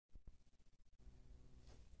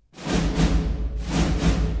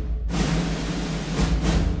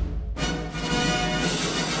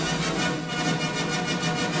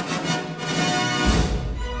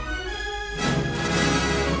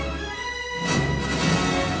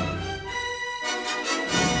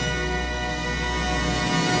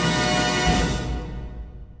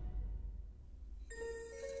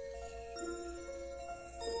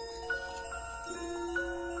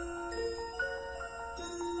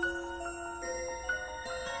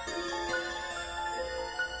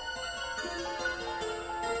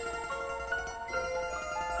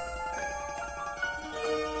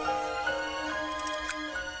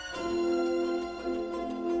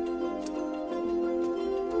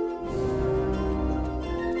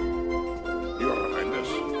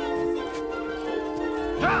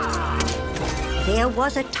There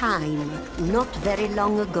was a time, not very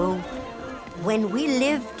long ago, when we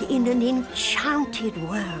lived in an enchanted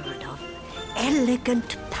world of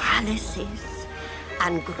elegant palaces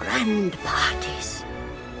and grand parties.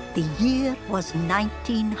 The year was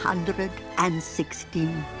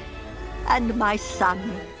 1916, and my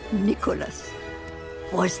son, Nicholas,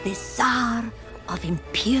 was the Tsar of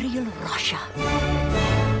Imperial Russia.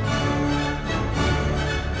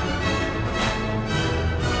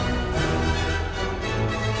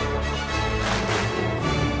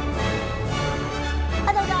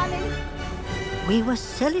 Hello, darling. We were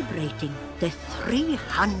celebrating the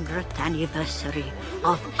 300th anniversary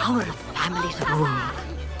of our family's rule.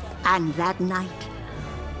 And that night,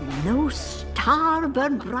 no star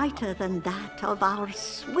burned brighter than that of our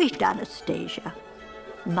sweet Anastasia,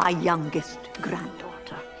 my youngest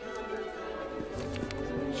granddaughter.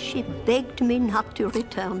 She begged me not to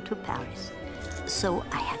return to Paris, so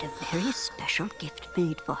I had a very special gift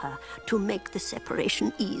made for her to make the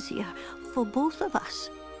separation easier for both of us.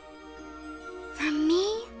 For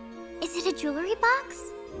me? Is it a jewelry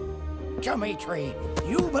box? Dimitri,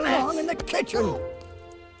 you belong in the kitchen.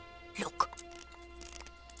 Look.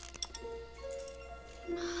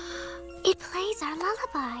 It plays our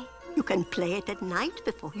lullaby. You can play it at night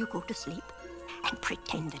before you go to sleep and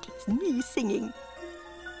pretend that it's me singing.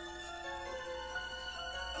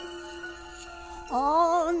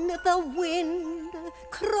 On the wind,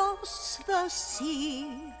 cross the sea,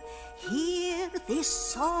 hear this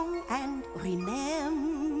song and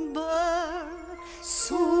remember,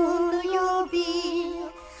 soon you'll be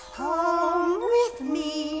home with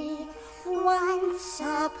me, once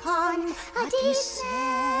upon a December.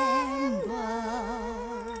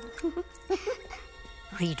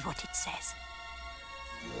 Read what it says.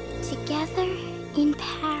 Together in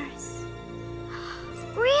Paris.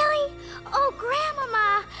 Really? Oh,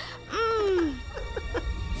 Grandmama!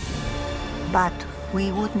 But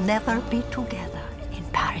we would never be together in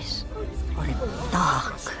Paris, for a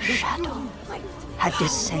dark shadow had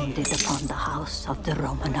descended upon the house of the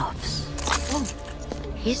Romanovs.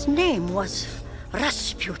 His name was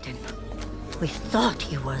Rasputin. We thought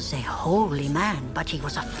he was a holy man, but he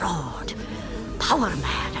was a fraud, power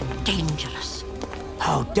mad and dangerous.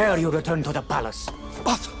 How dare you return to the palace?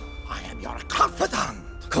 But I am your confidant.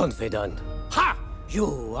 Confidant? Ha!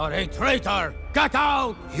 You are a traitor! Get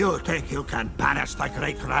out! You think you can banish the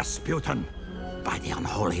great Rasputin? By the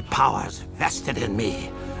unholy powers vested in me,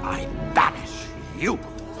 I banish you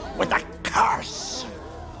with a curse.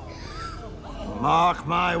 Mark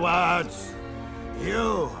my words.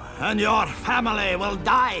 You and your family will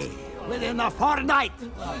die within a fortnight.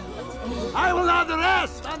 I will not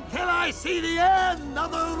rest until I see the end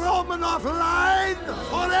of the Romanov line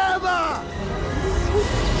forever!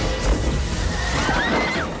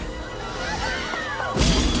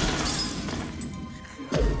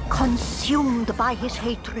 Consumed by his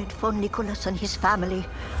hatred for Nicholas and his family,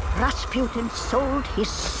 Rasputin sold his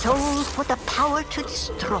soul for the power to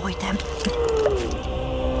destroy them.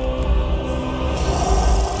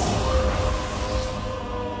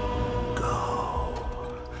 Go.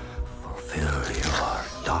 Fulfill your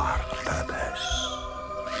dark purpose.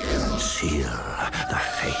 Seal the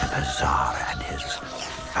fate of the Tsar and his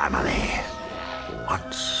family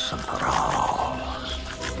once and for all.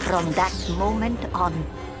 From that moment on,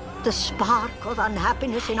 the spark of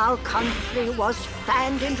unhappiness in our country was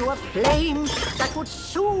fanned into a flame that would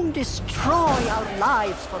soon destroy our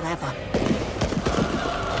lives forever.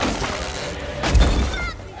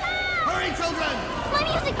 Hurry, children! My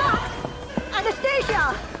music box!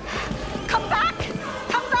 Anastasia! Come back!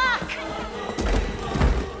 Come back!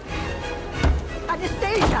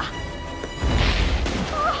 Anastasia!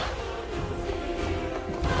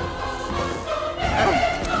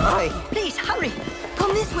 Please, hurry!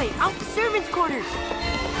 Come this way, out the servants' quarters.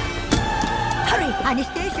 Hurry,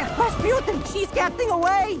 Anastasia! Rasputin, she's getting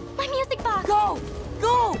away. My music box! Go,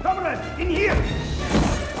 go! Governor, in here!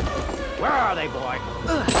 Where are they, boy?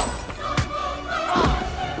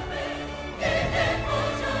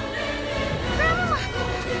 Grandma!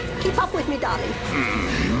 Keep up with me, darling.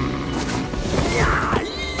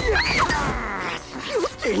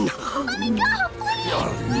 Rasputin! Let me go, please!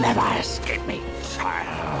 You'll never escape me, child.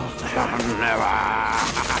 Never.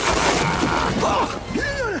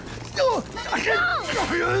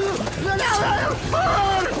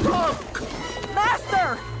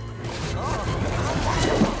 Master!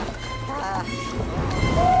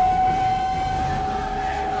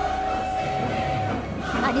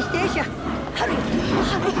 Anastasia, hurry!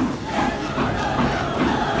 Hurry!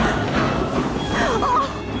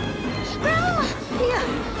 Grandma! Here,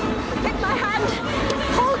 take my hand.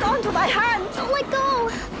 Hold on to my hand. Don't let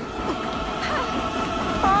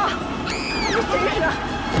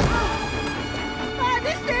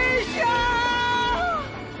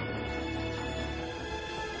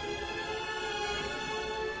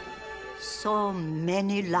So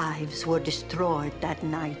many lives were destroyed that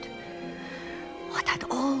night. What had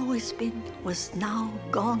always been was now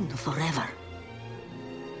gone forever.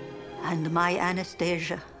 And my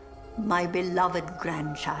Anastasia, my beloved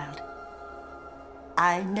grandchild,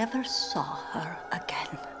 I never saw her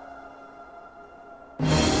again.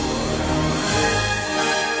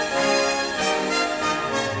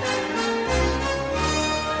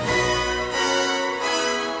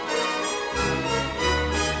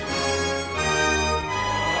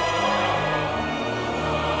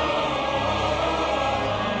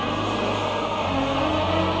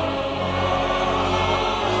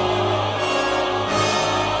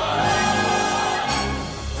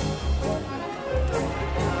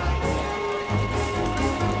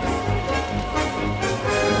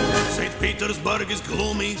 Petersburg is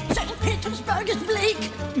gloomy. St. Petersburg is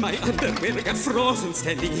bleak. My underwear got frozen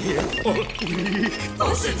standing here all week.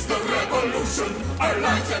 Oh, since the revolution, our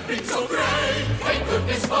lives have been so great. Thank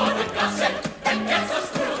goodness for the gossip that gets us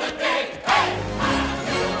through the day. Hey, have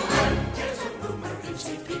you heard? There's a rumor in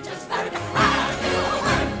St. Petersburg. Have you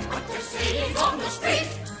heard what they're saying on the street?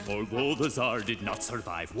 Although the Tsar did not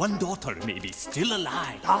survive, one daughter may be still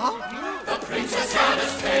alive. The Princess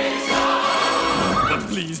Anastasia. But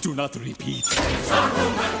please do not repeat. It's a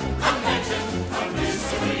rumor, a legend, a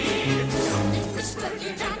mystery. Something whispered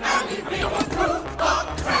in an alleyway or through a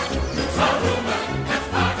crack. It's a rumor that's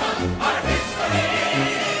part of our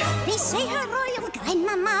history. They say her royal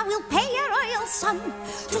grandmama will pay a royal sum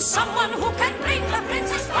To someone who can bring the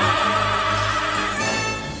princess back.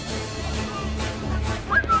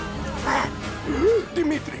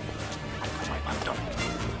 Dmitri.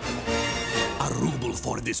 A ruble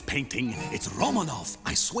for this painting. It's Romanov,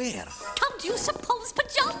 I swear. Can't you suppose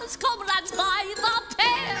pajamas, comrades, buy the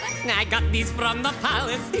pair? I got these from the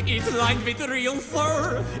palace. It's lined with real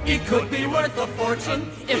fur. It could be worth a fortune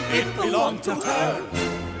if it belonged to her.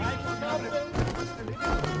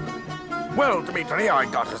 Well, Dmitri, I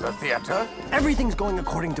got us the theater. Everything's going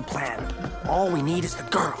according to plan. All we need is the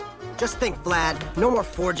girl. Just think, Vlad. No more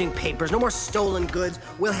forging papers, no more stolen goods.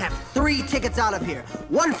 We'll have 3 tickets out of here.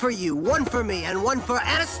 One for you, one for me, and one for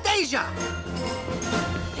Anastasia!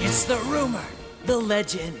 It's the rumor, the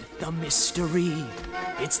legend, the mystery.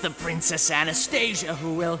 It's the Princess Anastasia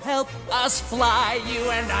who will help us fly. You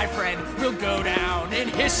and I, friend, will go down in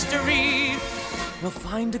history. We'll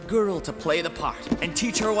find a girl to play the part and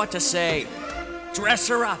teach her what to say. Dress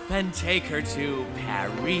her up and take her to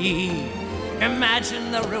Paris.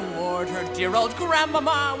 Imagine the reward her dear old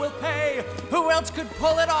grandmama will pay. Who else could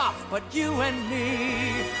pull it off but you and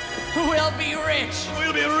me? We'll be rich.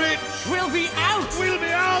 We'll be rich. We'll be out. We'll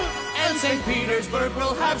be out. And St. Petersburg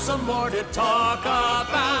will have some more to talk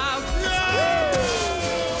about.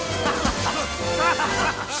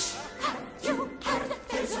 You heard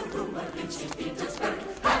there's a rumor in St. Petersburg.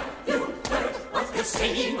 Have you heard what they're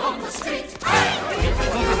saying on the street?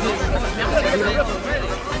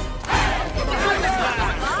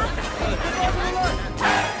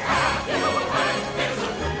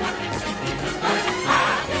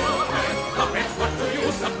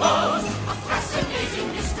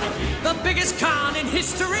 The biggest con in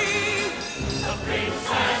history. The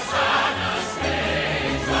Princess Anastasia.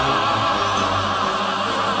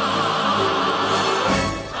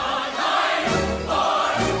 Alive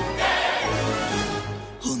or dead?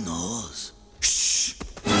 Who knows? Shh.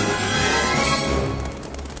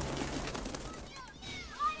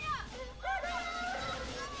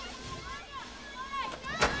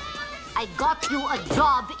 I got you a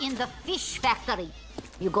job in the fish factory.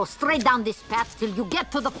 You go straight down this path till you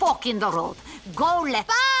get to the fork in the road. Go left.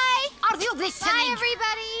 Bye! Are you listening? Bye,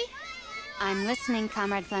 everybody! I'm listening,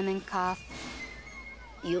 Comrade Flemenkopf.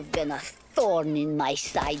 You've been a thorn in my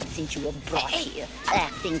side since you were brought here,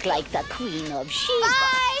 acting like the Queen of Sheba.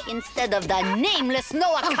 Bye! Instead of the nameless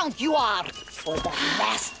no-account you are. For the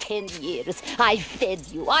last 10 years, I've fed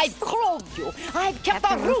you, I've clothed you, I've kept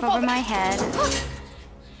a roof over my head.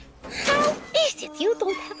 How is it you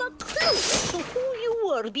don't have a clue as to who you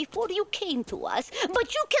were before you came to us,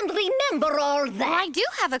 but you can remember all that? I do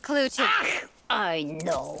have a clue to... I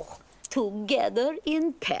know. Together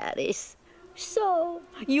in Paris. So,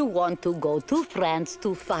 you want to go to France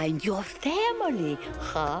to find your family,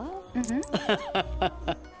 huh?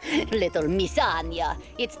 Little Miss Anya,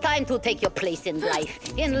 it's time to take your place in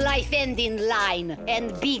life and in line,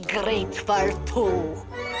 and be grateful too.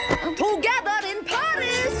 Together in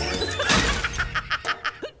Paris!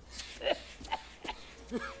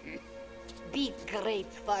 Be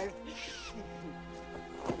grateful.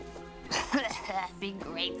 Be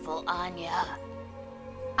grateful, Anya.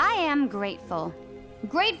 I am grateful.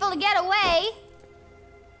 Grateful to get away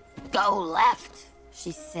Go left,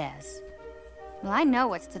 she says. Well, I know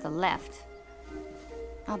what's to the left.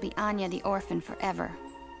 I'll be Anya the orphan forever.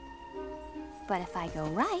 But if I go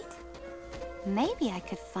right, maybe I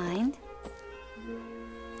could find...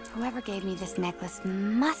 Whoever gave me this necklace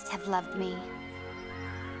must have loved me.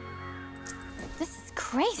 This is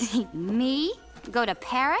crazy. Me? Go to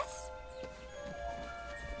Paris?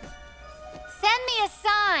 Send me a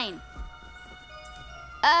sign!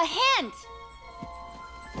 A hint!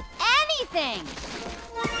 Anything!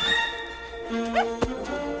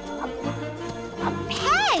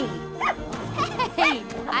 Hey! Hey!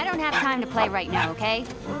 I don't have time to play right now, okay?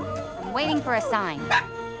 I'm waiting for a sign.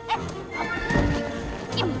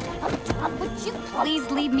 Give me that. Would you please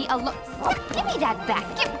leave me alone? Give me that back.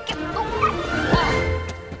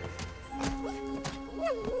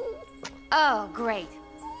 Oh, great.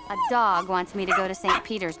 A dog wants me to go to St.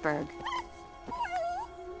 Petersburg.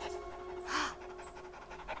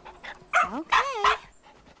 Okay.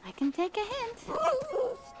 I can take a hint.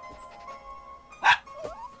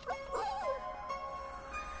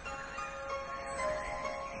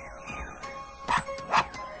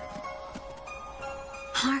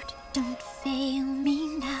 Heart, don't fail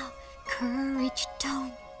me now. Courage,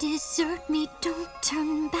 don't desert me. Don't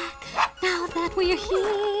turn back now that we're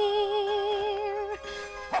here.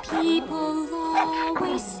 People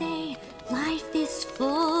always say life is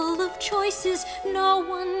full of choices. No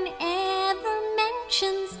one ever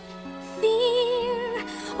mentions fear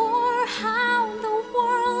or how the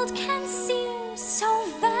world can seem so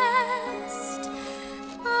vast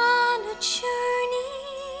on a journey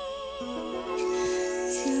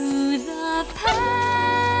to the past.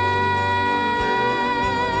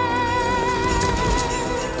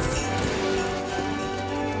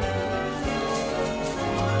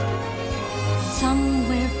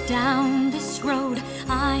 Somewhere down this road,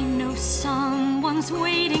 I know someone's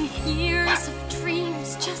waiting. Years of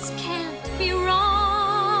dreams just can't be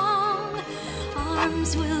wrong.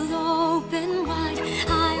 Arms will open wide,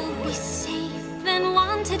 I'll be safe and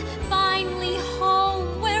wanted. Finally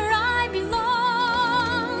home where I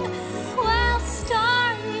belong. Well,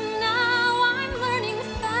 starting now, I'm learning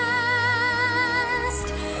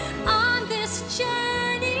fast on this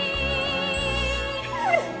journey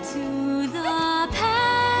to the past.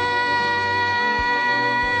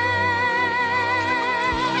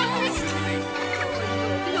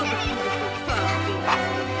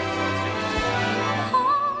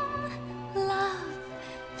 Home, love,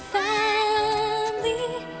 family.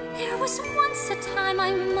 There was once a time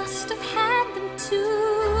I must have had them too.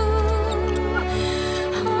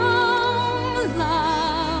 Home,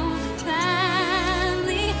 love,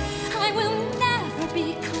 family. I will never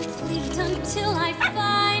be complete until I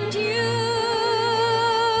find you.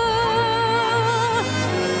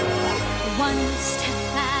 One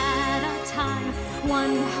step at a time,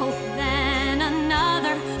 one hope then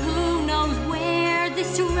another. Who knows where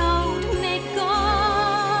this road may go?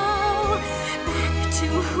 Back to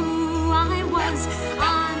who I was,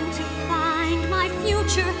 on to find my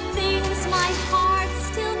future. Things my heart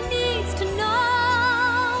still needs to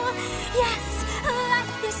know. Yes, let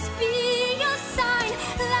this be a sign.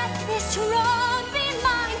 Let this road be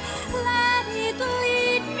mine. Let it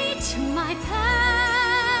lead me to my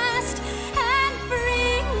past and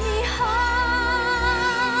bring me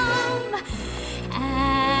home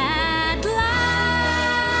at last.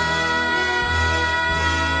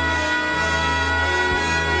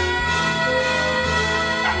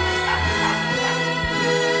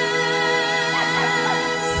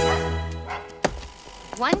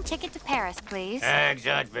 One ticket to Paris, please.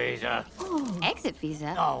 Exit visa. Exit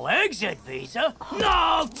visa? No exit visa?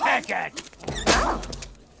 No ticket!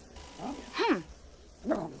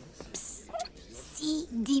 See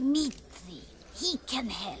Dimitri. He can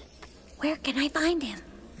help. Where can I find him?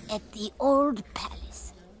 At the old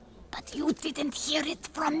palace. But you didn't hear it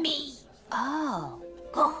from me. Oh.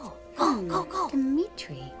 Go.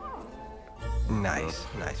 Dimitri. Nice,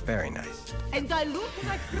 very nice. And I look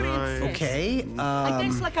like princess. Okay, I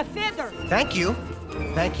dance like a feather. Thank you.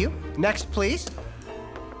 Next, please.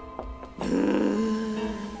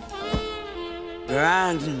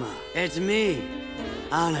 Grandma, it's me,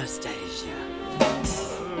 Anastasia.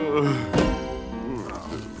 Oh,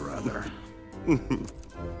 brother.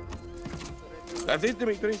 That's it,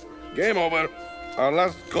 Dimitri. Game over. Our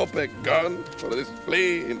last kopeck gone for this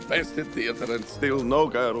flea-infested theater, and still no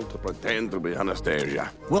girl to pretend to be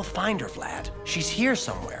Anastasia. We'll find her, Vlad. She's here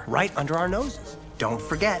somewhere, right under our noses. Don't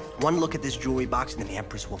forget, one look at this jewelry box and then the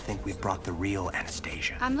Empress will think we've brought the real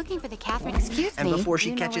Anastasia. I'm looking for the Catherine. Excuse me. And before she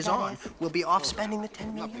You know catches where that on, is? we'll be off spending the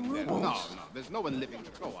 10 million rubles. No, there's no one living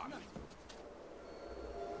to go on.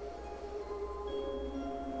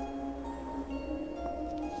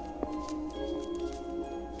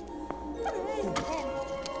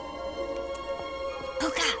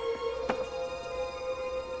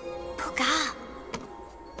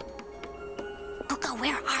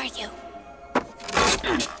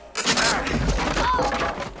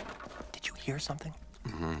 something?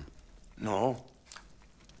 Mm-hmm. No.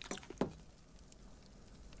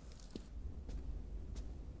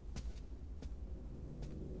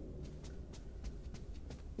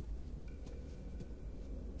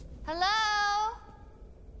 Hello?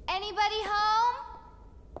 Anybody home?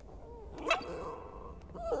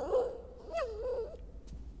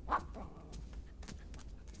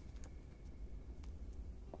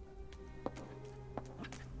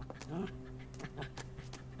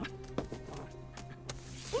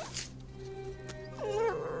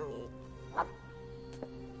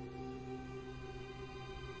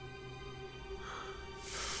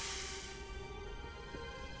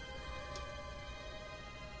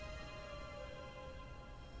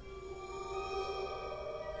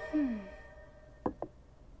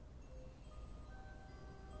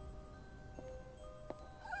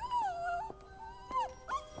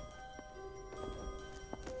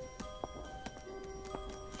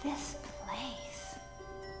 This place.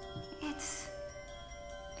 It's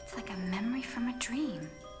like a memory from a dream.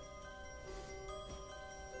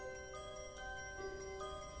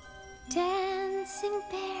 Dancing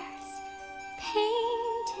bears,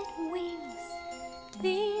 painted wings,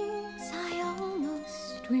 things I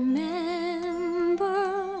almost remember,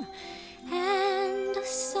 and a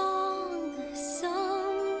song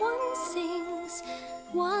someone sings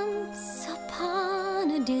once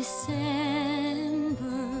upon a December.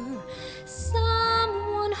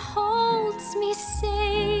 Someone holds me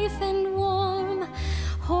safe and warm,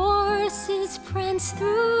 horses prance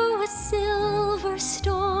through a silver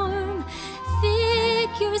storm,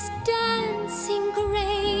 figures dancing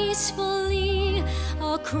gracefully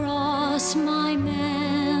across my memory.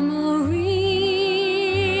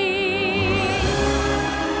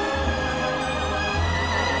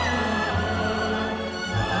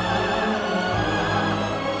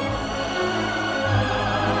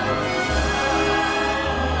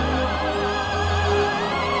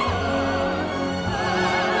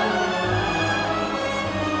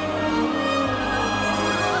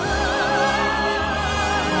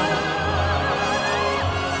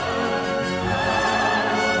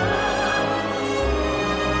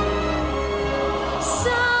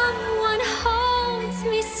 Someone holds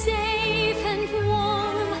me safe and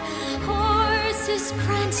warm, horses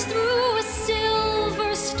prance through a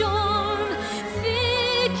silver storm,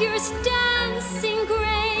 figures dancing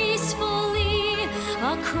gracefully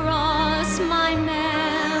across my memory.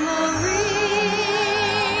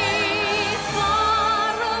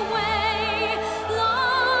 Far away,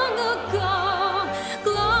 long ago,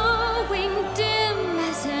 glowing dim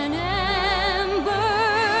as an ember,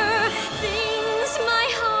 things my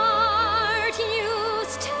heart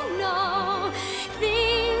used to know,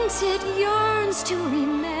 things it yearns to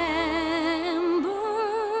remember.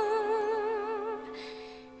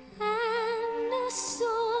 And a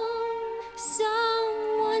song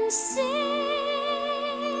someone sings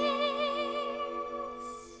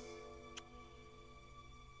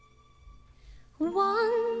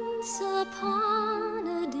once upon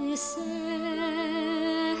a December.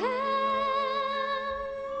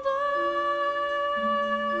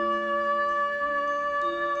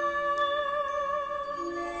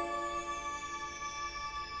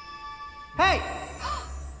 Hey!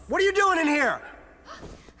 What are you doing in here?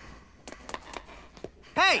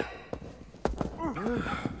 Hey!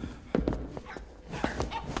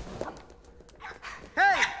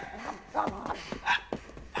 Hey!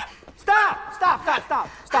 Stop.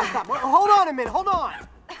 Hold on a minute, hold on.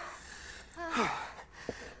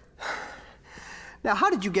 Now, how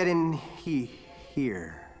did you get in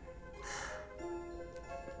here?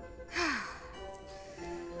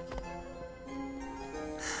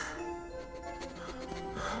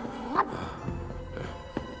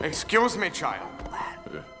 Excuse me, child.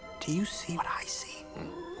 Do you see what I see?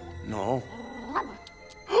 No.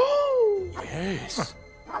 Yes.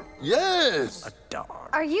 Yes! A dog.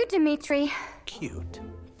 Are you Dimitri? Cute.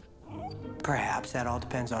 Perhaps that all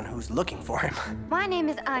depends on who's looking for him. My name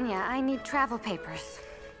is Anya. I need travel papers.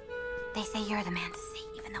 They say you're the man to see,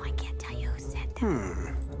 even though I can't tell you who sent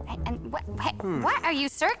them. And why are you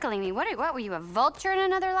circling me? What were you, a vulture in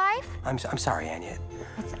another life? I'm sorry, Anya.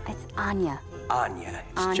 It's Anya. Anya.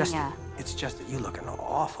 Anya. It's just that you look an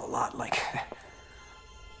awful lot like...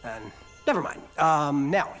 And never mind.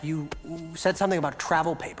 Now, you said something about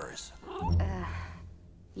travel papers.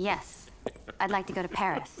 Yes. I'd like to go to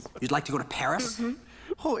Paris. You'd like to go to Paris? Mm-hmm.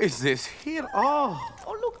 Who is this here? Oh,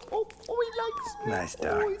 look. Oh, he likes me. Nice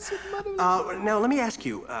dog. Oh, it's a mother. Now, let me ask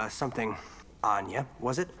you something. Anya,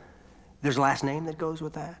 was it? There's a last name that goes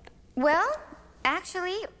with that? Well,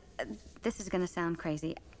 actually, this is gonna sound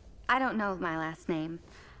crazy. I don't know my last name.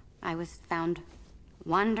 I was found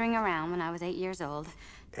wandering around when I was 8 years old.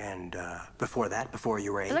 And before that, before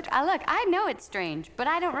you were 8? Look, I know it's strange, but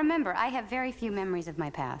I don't remember. I have very few memories of my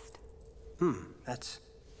past. That's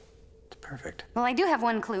perfect. Well, I do have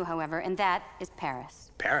one clue, however, and that is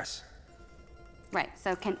Paris. Paris? Right,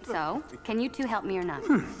 so can you two help me or not?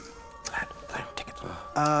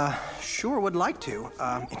 Sure would like to.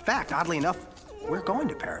 In fact, oddly enough, we're going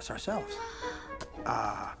to Paris ourselves.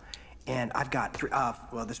 And I've got three,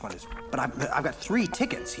 well, this one is, but I've got 3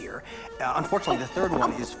 tickets here. Unfortunately, the third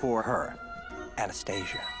one is for her,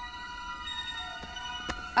 Anastasia.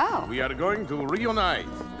 Oh. We are going to reunite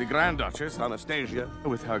the Grand Duchess, Anastasia,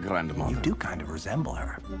 with her grandmother. You do kind of resemble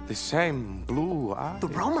her. The same blue eyes. The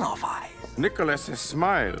Romanov eyes. Nicholas's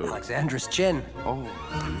smile. Alexandra's chin. Oh,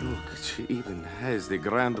 look, she even has the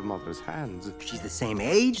grandmother's hands. She's the same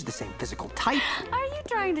age, the same physical type. Are you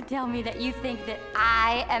trying to tell me that you think that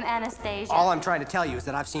I am Anastasia? All I'm trying to tell you is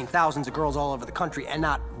that I've seen thousands of girls all over the country, and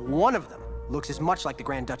not one of them looks as much like the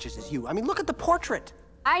Grand Duchess as you. I mean, look at the portrait.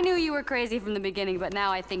 I knew you were crazy from the beginning, but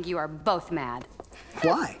now I think you are both mad.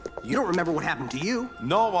 Why? You don't remember what happened to you.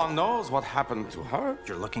 No one knows what happened to her.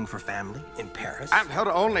 You're looking for family in Paris? And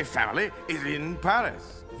her only family is in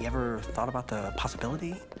Paris. You ever thought about the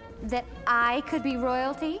possibility? That I could be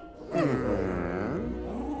royalty?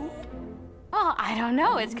 Well, I don't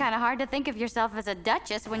know. It's kind of hard to think of yourself as a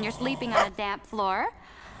duchess when you're sleeping on a damp floor.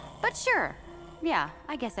 But sure. Yeah,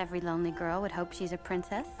 I guess every lonely girl would hope she's a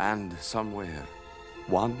princess. And somewhere,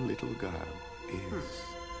 one little girl is.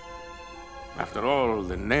 After all,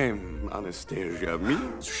 the name Anastasia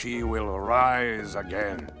means she will rise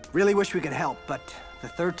again. Really wish we could help, but the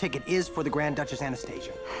third ticket is for the Grand Duchess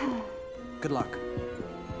Anastasia. Good luck.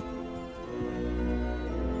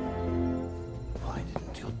 Why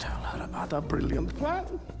didn't you tell her about our brilliant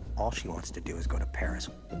plan? All she wants to do is go to Paris.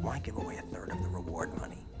 Why give away a third of the reward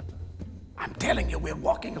money? I'm telling you, we're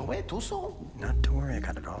walking away too soon. Not to worry, I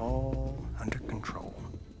got it all under control.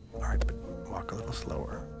 All right, but walk a little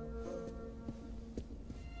slower.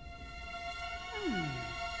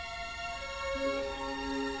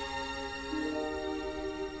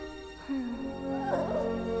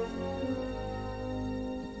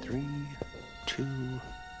 Three, two,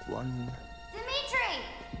 one. Dimitri!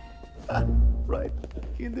 Right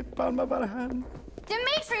in the palm of our hand.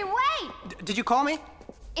 Dimitri, wait! Did you call me?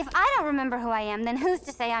 If I don't remember who I am, then who's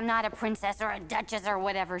to say I'm not a princess or a duchess or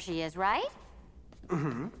whatever she is, right?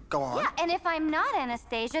 Go on. Yeah, and if I'm not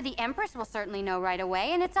Anastasia, the Empress will certainly know right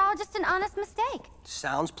away, and it's all just an honest mistake.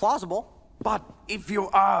 Sounds plausible. But if you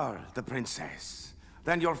are the princess,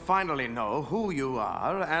 then you'll finally know who you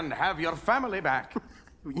are and have your family back.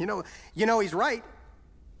 You know he's right.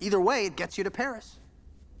 Either way, it gets you to Paris.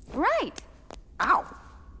 Right. Ow.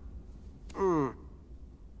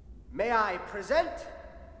 May I present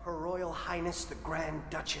Her Royal Highness the Grand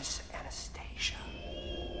Duchess Anastasia.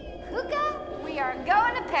 Kuka, we are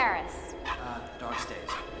going to Paris. The dog stays.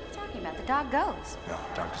 What are you talking about? The dog goes. No,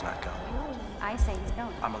 the dog does not go. I say he's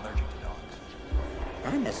going. I'm allergic to dogs.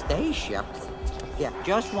 Anastasia? Yeah,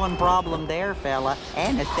 just one problem there, fella.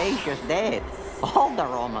 Anastasia's dead. All the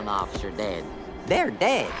Romanovs are dead. They're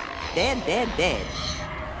dead. Dead, dead, dead.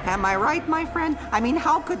 Am I right, my friend? I mean,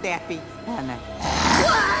 how could that be?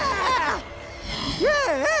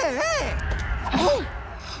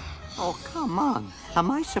 Oh, come on. Am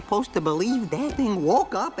I supposed to believe that thing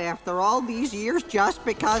woke up after all these years just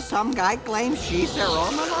because some guy claims she's a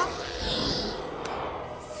Romanov?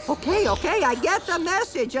 Okay, I get the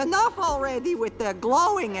message. Enough already with the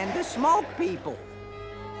glowing and the smoke people.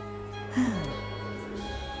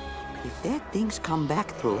 If that thing's come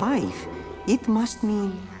back to life, it must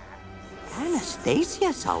mean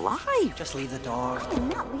Anastasia's alive. Just leave the dog. I'm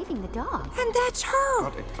not leaving the dog. And that's her.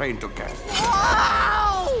 Not a train to catch.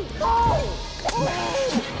 Wow! Oh!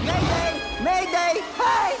 Mayday! Mayday!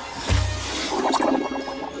 Hey!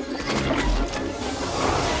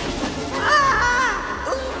 Ah!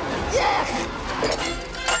 Yes!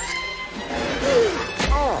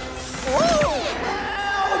 Oh!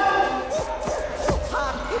 It's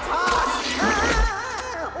hot! It's hot! Ah!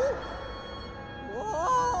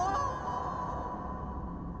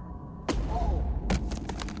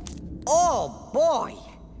 Oh, boy!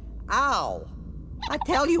 Ow! I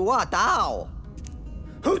tell you what, ow!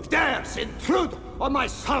 Who dares intrude on my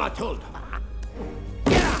solitude?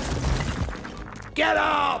 Get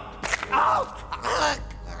up! Out!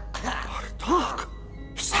 Dog,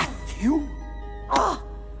 is that you?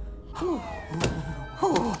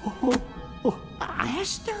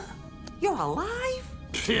 Master? You're alive?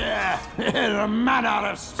 Yeah, the manner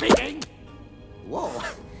of speaking. Whoa,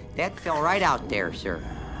 that fell right out there, sir.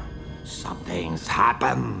 Something's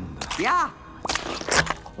happened. Yeah.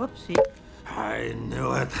 Whoopsie. I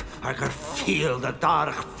knew it. I could feel the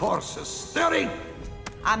dark forces stirring.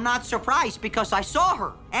 I'm not surprised because I saw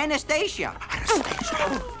her. Anastasia.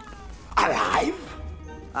 Anastasia? Alive?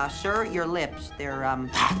 Sir, your lips, they're,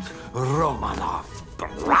 That Romanov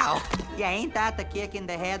brat. Yeah, ain't that the kick in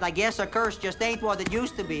the head? I guess a curse just ain't what it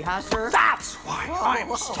used to be, huh, sir? That's why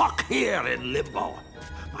I'm stuck here in limbo.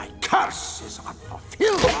 My curse is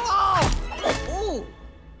unfulfilled. Oh!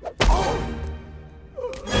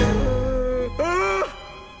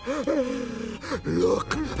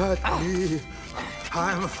 Look at me.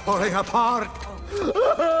 I'm falling apart.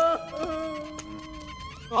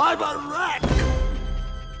 I'm a wreck.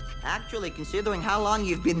 Actually, considering how long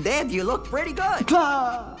you've been dead, you look pretty good.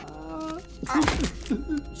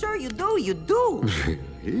 Sir, you do.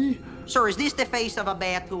 Sir, is this the face of a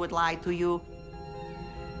bat who would lie to you?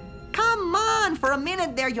 Come on, for a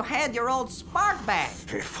minute there you had your old spark back.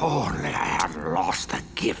 If only I had lost the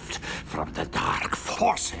gift from the dark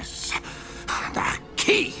forces. The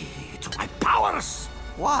key to my powers.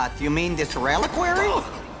 What, you mean this reliquary? Oh,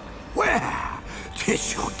 where did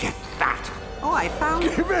you get that? Oh, I found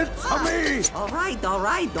it. Give it to me! All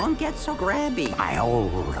right, don't get so grabby. My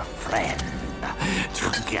old friend,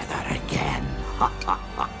 together again.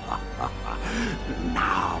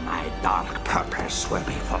 Now my dark purpose will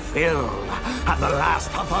be fulfilled, and the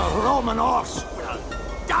last of the Romanovs will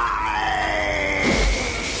die!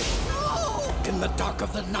 In the dark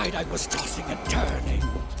of the night, I was tossing and turning.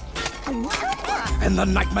 And the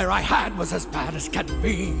nightmare I had was as bad as can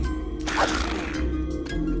be.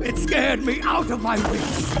 It scared me out of my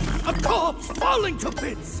wits. A corpse falling to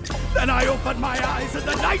bits. Then I opened my eyes and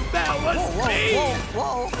the nightmare was me.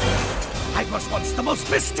 Whoa. I was once the most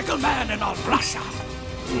mystical man in all Russia.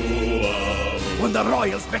 When the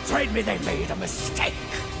royals betrayed me, they made a mistake.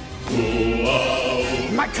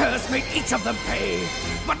 My curse made each of them pay,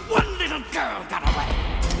 but one little girl got away.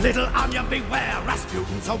 Little Anya, beware,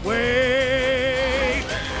 Rasputin's away.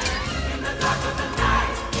 In the dark of the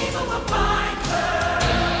night, evil will find her.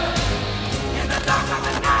 In the dark of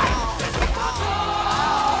the night,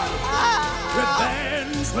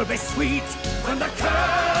 revenge will be sweet when the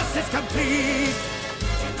curse is complete.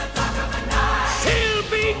 In the dark of the night, she'll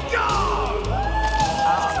be gone.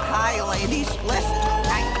 Hi, ladies. Listen.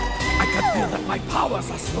 I can feel that my powers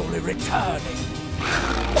are slowly returning.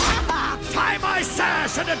 Tie my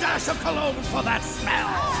sash and a dash of cologne for that smell.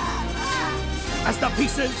 As the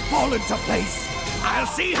pieces fall into place, I'll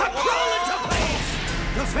see her crawl into place.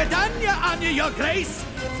 Your Svedanya, Anya, your grace.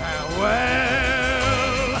 Farewell.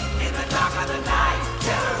 in the dark of the night,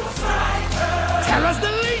 terror will strike her. Terror's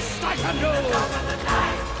the least I can do. In the dark of the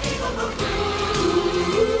night, evil will rule.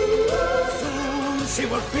 Soon she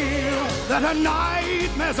will feel that her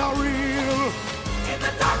nightmares are real. In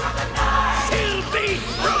the dark of the night, she'll be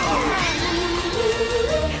through.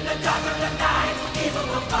 In the dark of the night, evil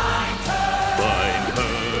will find her.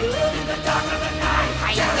 In the dark of the night,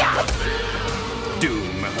 terror will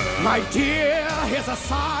Doom her. My dear, here's a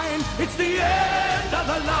sign. It's the end of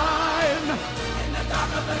the line. In the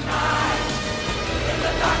dark of the night, in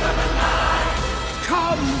the dark of the night.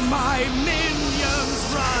 Come, my minions,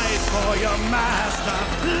 rise for your master.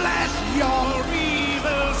 Let your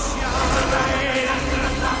evil shine.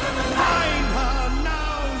 Find her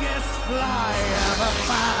now, yes, fly ever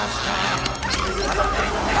faster.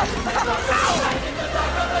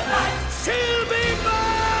 She'll be mine!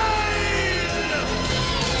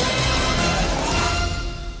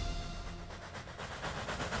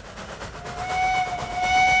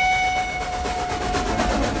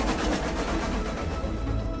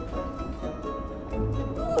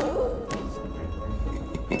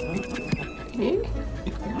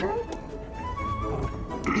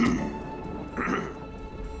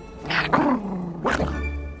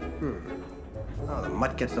 Oh, the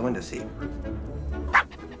mutt gets the window seat.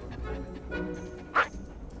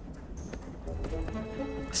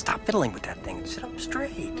 Stop fiddling with that thing. Sit up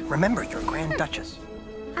straight. Remember, you're a Grand Duchess.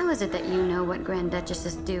 How is it that you know what Grand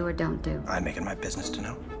Duchesses do or don't do? I make it my business to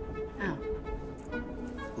know. Oh.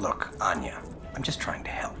 Look, Anya, I'm just trying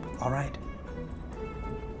to help, all right?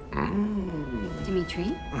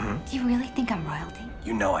 Dimitri? Do you really think I'm royalty?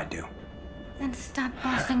 You know I do. Then stop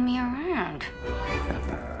bossing me around.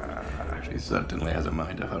 She certainly has a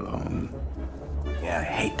mind of her own. Yeah, I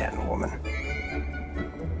hate that woman.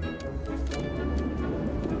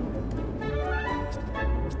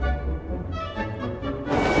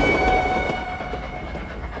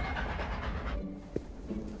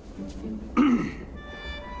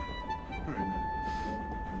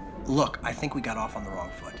 Look, I think we got off on the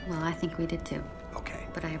wrong foot. Well, I think we did too. Okay.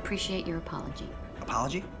 But I appreciate your apology.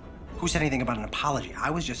 Apology? Who said anything about an apology? I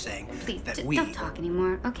was just saying Please, that don't talk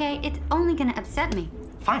anymore, okay? It's only gonna upset me.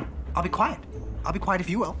 Fine. I'll be quiet. I'll be quiet if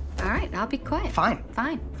you will. All right, I'll be quiet. Fine.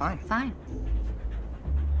 Fine. Fine. Fine.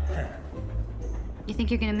 You think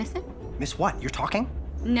you're gonna miss it? Miss what? You're talking?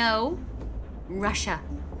 No. Russia.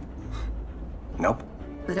 Nope.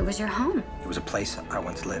 But it was your home. It was a place I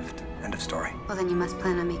once lived. End of story. Well, then you must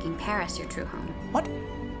plan on making Paris your true home. What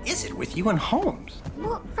is it with you and Holmes?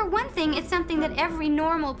 Well, for one thing, it's something that every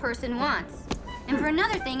normal person wants. And for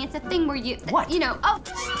another thing, it's a thing where you... What? You know, oh,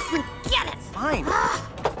 forget it! Fine.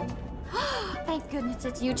 Thank goodness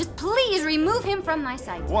it's you. Just please remove him from my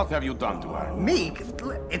sight. What have you done to her? Me?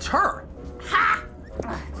 It's her. Ha!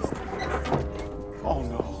 Oh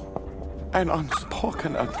no. An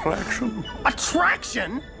unspoken attraction?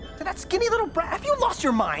 Attraction? To that skinny little brat? Have you lost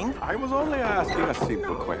your mind? I was only asking a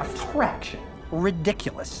simple question. Attraction?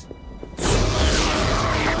 Ridiculous.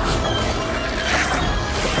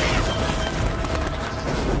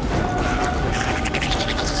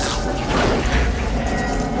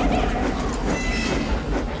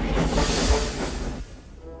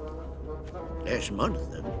 Last month,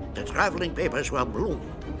 the traveling papers were blue,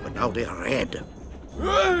 but now they're red.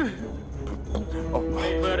 Oh,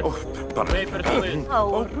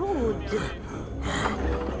 rude.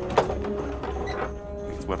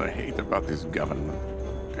 It's what I hate about this government.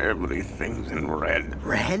 Everything's in red.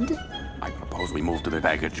 Red? I propose we move to the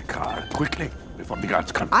baggage car quickly before the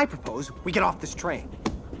guards come. I propose we get off this train.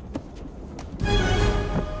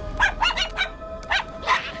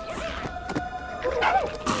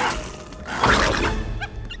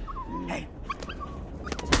 Hey.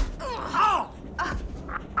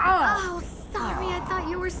 Oh, sorry. I thought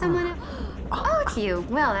you were someone else. Oh, it's you.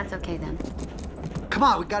 Well, that's okay then. Come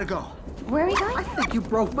on, we gotta go. Where are we going? I think you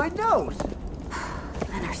broke my nose.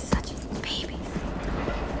 Men are such babies.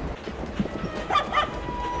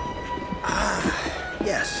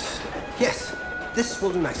 Yes. Yes. This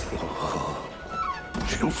will do nicely.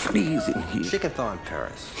 She'll freeze in here. Chicken thaw in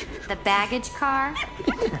Paris. The baggage car?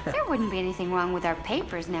 There wouldn't be anything wrong with our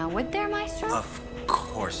papers now, would there, Maestro? Of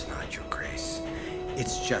course not, Your Grace.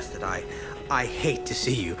 It's just that I hate to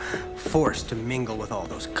see you forced to mingle with all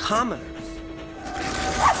those commoners.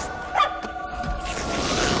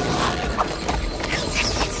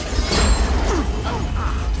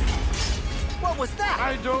 What was that?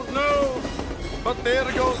 I don't know, but there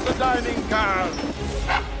goes the dining car.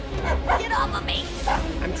 Get off of me!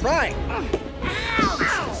 I'm trying.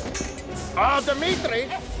 Dimitri,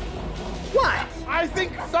 What? I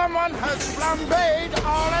think someone has flambéed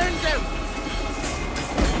our engine.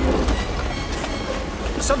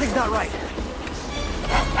 Something's not right.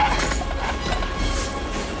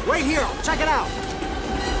 Right here. Check it out.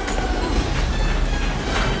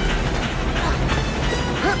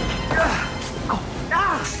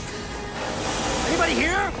 Anybody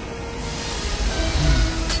here?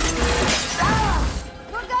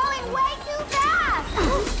 We're going way too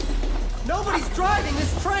fast! Nobody's driving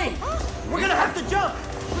this train. We're gonna have to jump.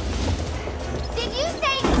 Did you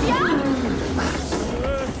say jump?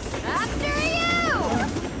 After you!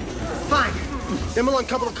 Fine. Then we'll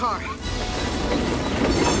uncouple the car.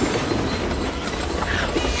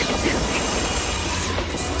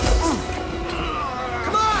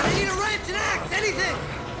 Come on! I need a wrench, an axe, anything!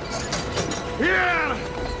 Here!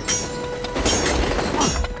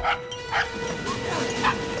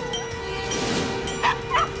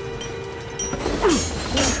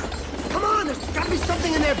 Come on! There's gotta be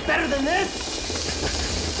something in there better than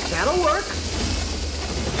this! That'll work.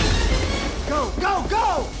 Go, go,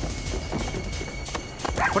 go!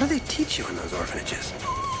 What do they teach you in those orphanages?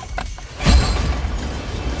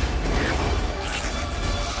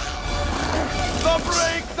 The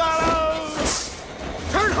brakes are out!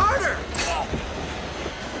 Turn harder!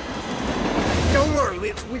 Don't worry,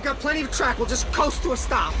 we've got plenty of track. We'll just coast to a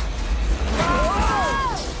stop.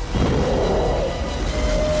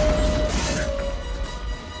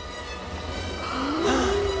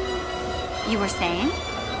 You were saying?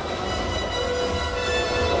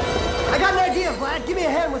 I got an idea, Vlad. Give me a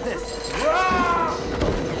hand with this.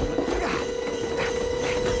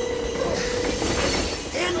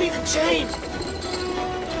 Hand me the chain.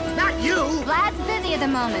 Not you. Vlad's busy at the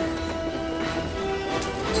moment.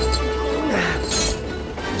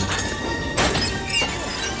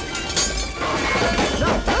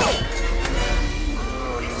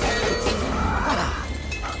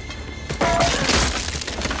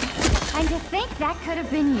 And to think that could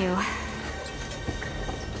have been you.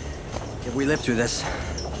 If we live through this,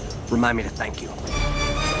 remind me to thank you.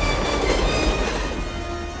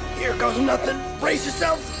 Here goes nothing. Brace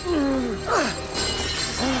yourself.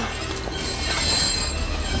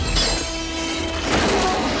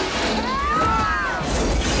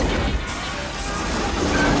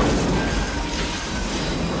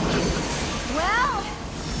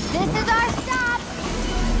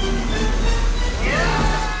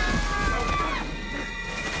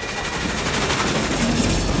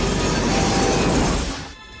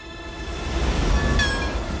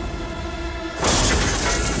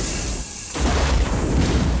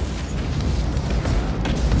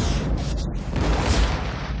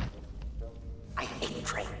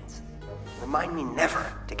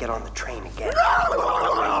 get on the train again.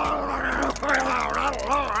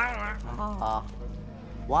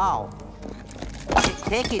 Wow.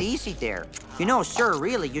 Take it easy there. You know, sir,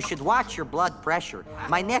 really, you should watch your blood pressure.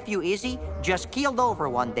 My nephew Izzy just keeled over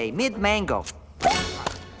one day, mid-mango.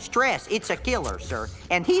 Stress, it's a killer, sir.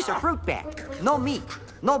 And he's a fruit bat. No meat,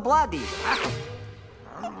 no blood either.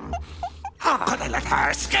 How could I let her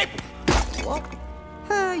escape? What?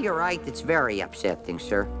 You're right, it's very upsetting,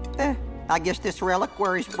 sir. I guess this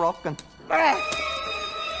reliquary's broken.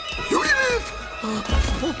 You leave!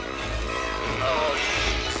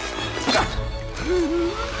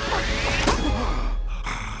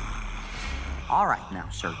 All right now,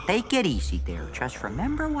 sir, take it easy there. Just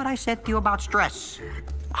remember what I said to you about stress.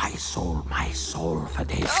 I sold my soul for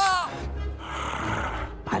this.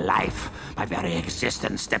 My life, my very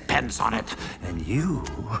existence depends on it. And you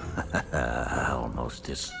almost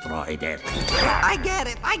destroyed it. I get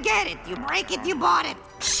it. You break it, you bought it.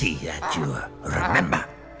 See that you remember,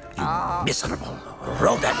 you miserable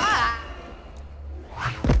rodent.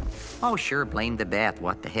 Oh, sure, blame the bat.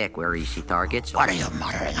 What the heck, we're easy targets. What are you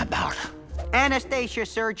muttering about? Anastasia,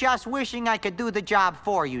 sir, just wishing I could do the job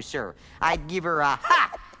for you, sir. I'd give her a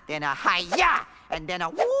ha, then a hi-ya, and then a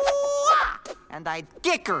woo-ah, and I'd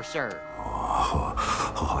kick her, sir. Oh,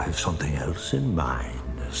 I have something else in mind.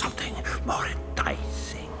 Something more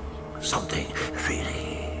enticing. Something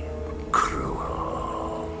really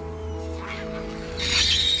cruel.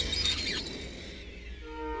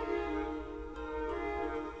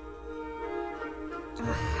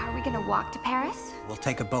 Are we gonna walk to Paris? We'll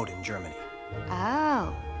take a boat in Germany.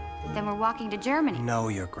 Oh, then we're walking to Germany. No,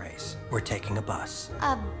 Your Grace. We're taking a bus.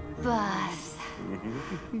 A bus.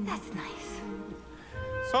 That's nice.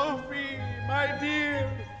 Sophie, my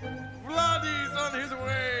dear, Vladdy's on his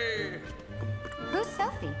way. Who's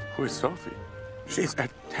Sophie? Who is Sophie? She's a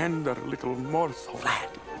tender little morsel. Vlad.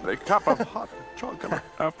 A cup of hot chocolate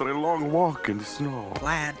after a long walk in the snow.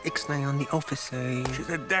 Vlad, ixnay on the officer. She's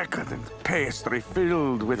a decadent pastry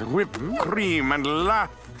filled with whipped cream and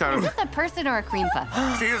laughter. Is this a person or a cream puff?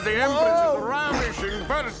 She is the Empress's ravishing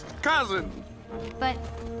first cousin. But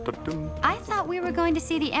I thought we were going to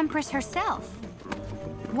see the Empress herself.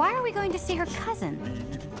 Why are we going to see her cousin?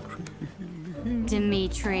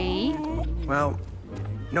 Dimitri? Well,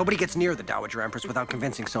 nobody gets near the Dowager Empress without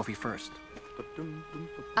convincing Sophie first.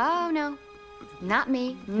 Oh, no. Not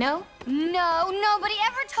me. No. Nobody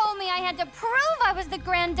ever told me I had to prove I was the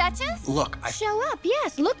Grand Duchess. Look, Show up,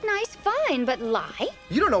 yes. Look nice, fine. But lie?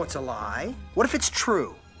 You don't know it's a lie. What if it's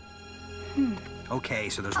true? Okay,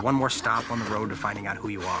 so there's one more stop on the road to finding out who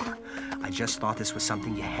you are. I just thought this was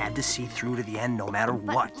something you had to see through to the end, no matter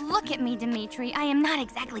what. Look at me, Dimitri. I am not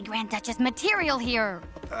exactly Grand Duchess material here.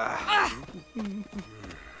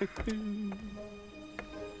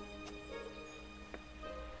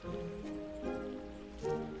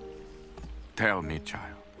 Tell me,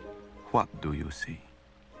 child, what do you see?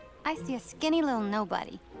 I see a skinny little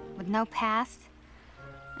nobody with no past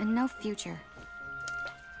and no future.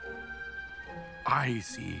 I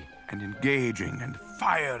see an engaging and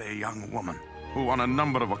fiery young woman who on a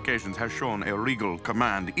number of occasions has shown a regal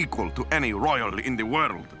command equal to any royal in the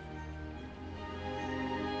world.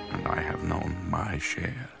 And I have known my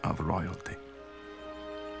share of royalty.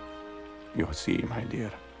 You see, my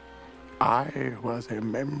dear, I was a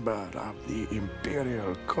member of the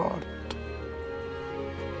imperial court.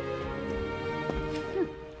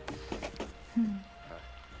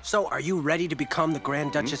 So, are you ready to become the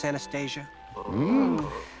Grand Duchess Anastasia?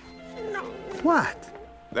 What?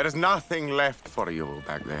 There is nothing left for you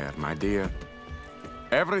back there, my dear.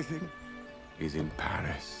 Everything is in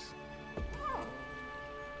Paris.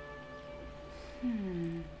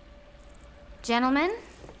 Gentlemen,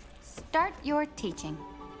 start your teaching.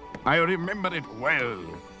 I remember it well.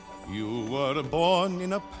 You were born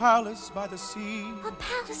in a palace by the sea. A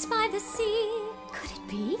palace by the sea. Could it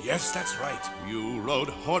be? Yes, that's right. You rode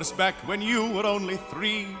horseback when you were only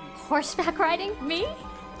 3. Horseback riding? Me?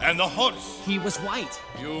 And the horse. He was white.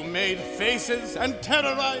 You made faces and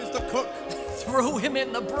terrorized the cook. Threw him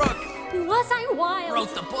in the brook. Was I wild?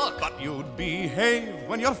 Wrote the book. But you'd behave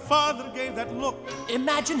when your father gave that look.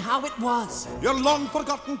 Imagine how it was. Your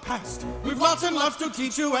long-forgotten past. We've lots and lots to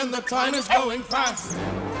teach you, and the time is going fast.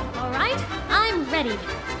 All right, I'm ready.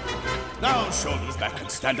 Now shoulders back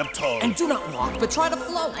and stand up tall. And do not walk, but try to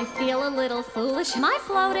float. I feel a little foolish. Am I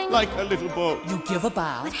floating? Like a little boat. You give a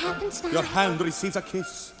bow. What happens now? Your hand receives a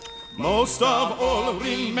kiss. Most of all,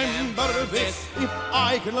 remember this. If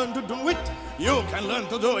I can learn to do it, you can learn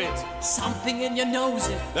to do it. Something in your nose.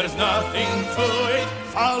 There's nothing to it.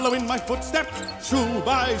 Follow in my footsteps, shoe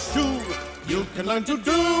by shoe. You can learn to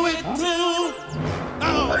do it too.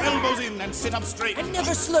 Now, and sit up straight. I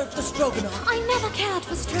never slurped the stroganoff. I never cared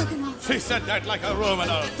for stroganoff. She said that like a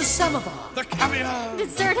Romanov. The samovar. The caviar.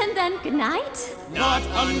 Dessert and then goodnight? Not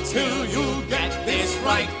until you get this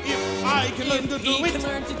right. If I can learn to do it,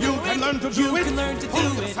 you can learn to do it.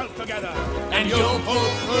 Hold yourself together, and you'll pull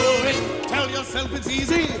through it. Tell yourself it's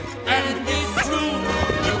easy, and it's true.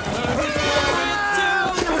 You can learn to do it too.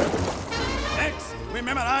 Next, we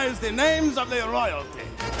memorize the names of the royalty.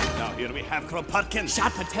 Now here we have Kropotkin.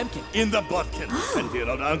 Shot Potemkin. In the Botkin. And dear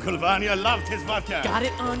old Uncle Vanya loved his vodka. Got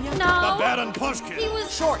it, Anya? No. The Baron Pushkin. He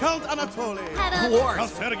was short. Count Anatoly. Had a Dwarf.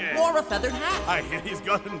 Count Sergei. Wore a feathered hat. I hear he's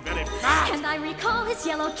gotten very fat. And I recall his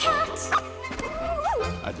yellow cat.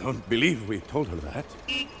 I don't believe we told her that.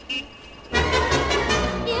 If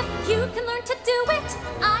you can learn to do it,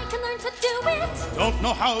 I can learn to do it. Don't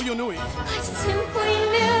know how you knew it. I simply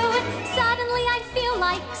knew it. Suddenly I feel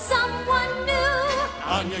like someone new.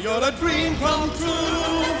 Anya, you're a dream come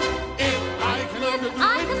true. If I can learn to do I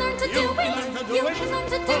it, can learn to you do can it. learn to do You it. can learn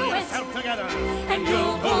to do Pull it. yourself together, And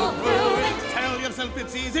you'll pull through it. Tell yourself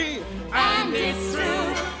it's easy, And it's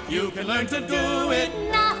true. You can learn to do it.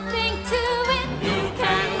 Nothing to it. You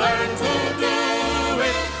can learn to do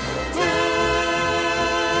it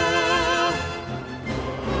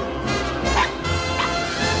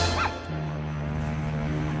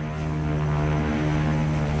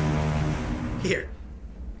Here,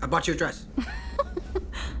 I bought you a dress.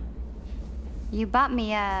 You bought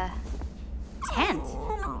me a tent.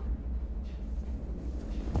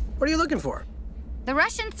 What are you looking for? The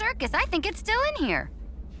Russian circus. I think it's still in here.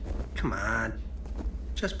 Come on,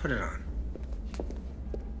 just put it on.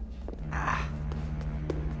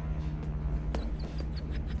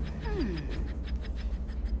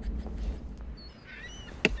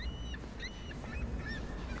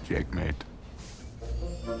 Checkmate.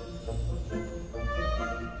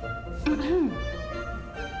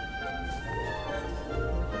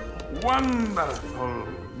 Wonderful,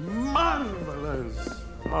 marvelous.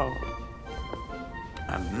 Oh.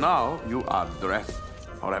 And now you are dressed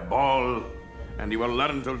for a ball, and you will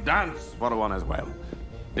learn to dance for one as well.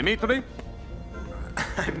 Dimitri?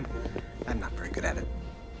 I'm not very good at it.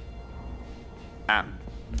 And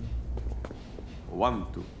 1,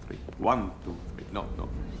 2, 3. 1, 2, 3. No, no.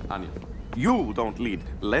 Anya. You don't lead.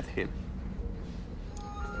 Let him.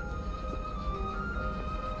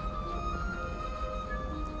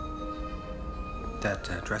 That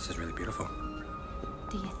dress is really beautiful.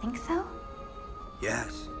 Do you think so?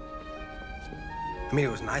 Yes. I mean,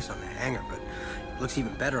 it was nice on the hanger, but it looks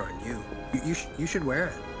even better on you. You should wear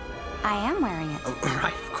it. I am wearing it. Oh,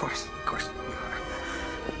 right, of course.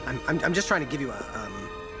 I'm just trying to give you a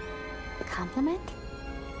compliment?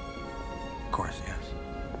 Of course, yes.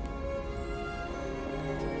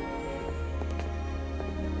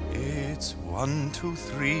 It's 1, 2,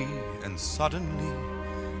 3, and suddenly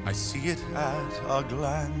I see it at a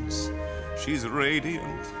glance. She's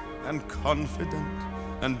radiant and confident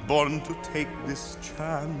and born to take this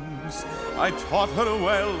chance. I taught her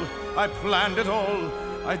well, I planned it all,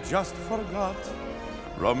 I just forgot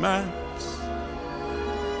romance.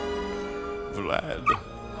 Vlad,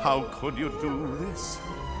 how could you do this?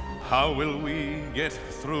 How will we get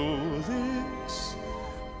through this?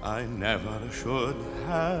 I never should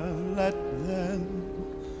have let them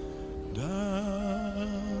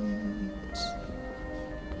dance.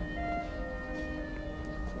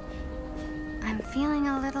 I'm feeling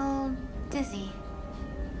a little dizzy.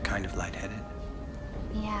 Kind of lightheaded.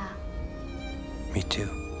 Yeah. Me too.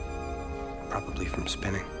 Probably from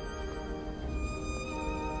spinning.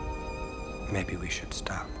 Maybe we should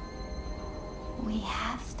stop. We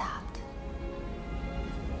have stopped.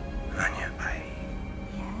 Anya,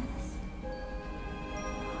 Yes?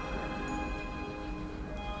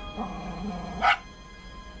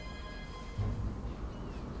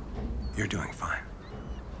 You're doing fine.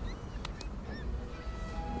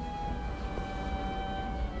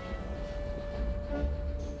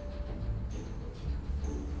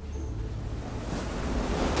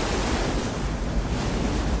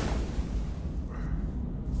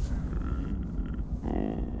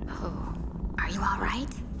 Are you all right?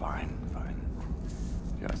 Fine, fine.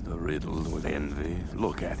 Just riddled with envy.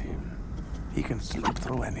 Look at him. He can slip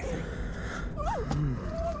through anything.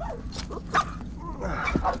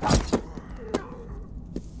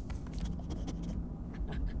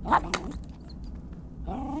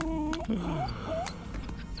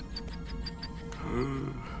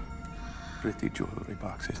 Pretty jewelry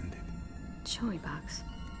box, isn't it? Jewelry box.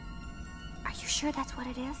 Are you sure that's what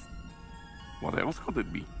it is? What else could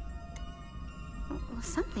it be? Well,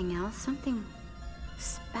 something else. Something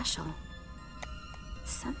special.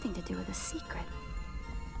 Something to do with a secret.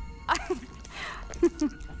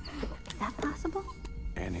 Is that possible?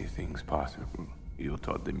 Anything's possible. You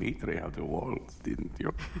taught Dimitri how to waltz, didn't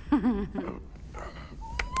you?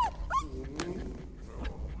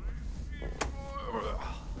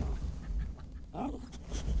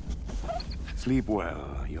 Sleep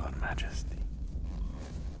well, Your Majesty.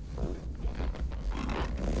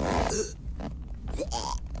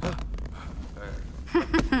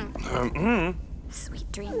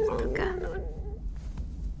 Sweet dreams, Puka.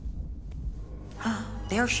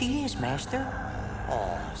 There she is, Master.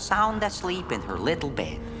 Oh, sound asleep in her little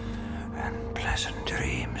bed. And pleasant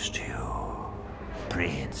dreams to you,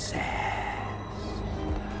 princess.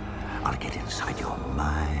 I'll get inside your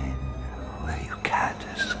mind where you can't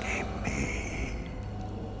escape me.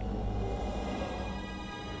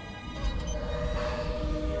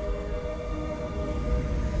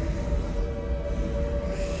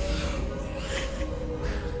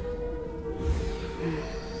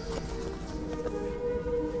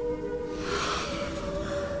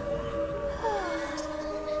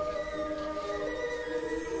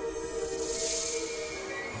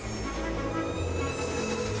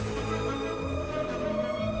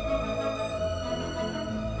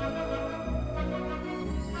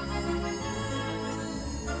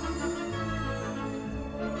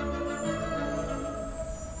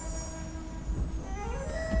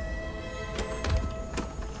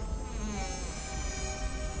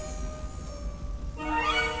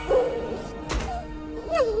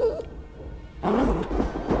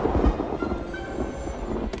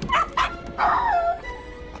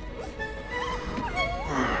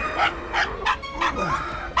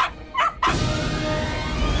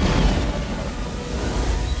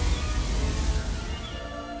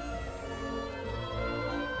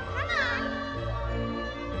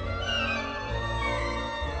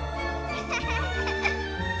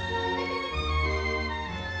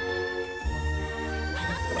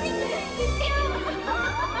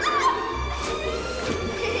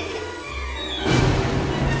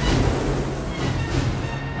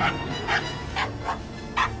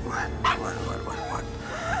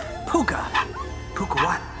 Puka! Puka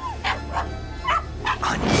what?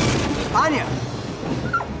 Anya!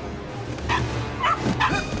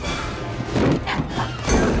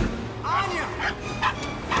 Anya! Anya!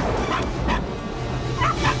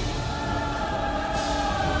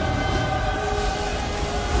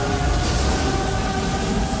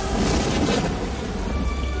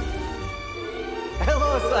 Hello,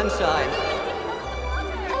 sunshine.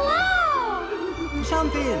 Hello!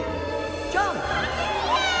 Jump in. Jump.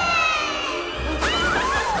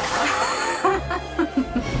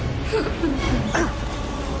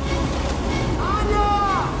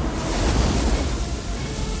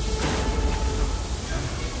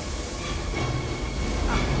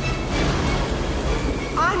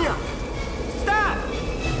 Anya! Stop!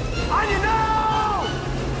 Anya, no!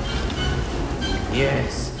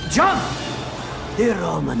 Yes. Jump! The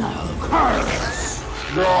Romanov. Curse!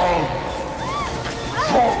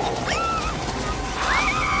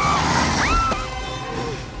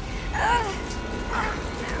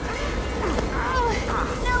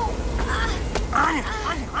 Anya!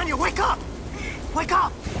 Anya! Anya, wake up! Wake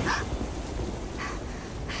up!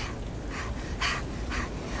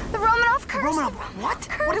 The Romanov curse. Romanov, what?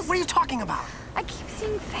 What are you talking about? I keep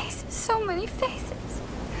seeing faces, so many faces.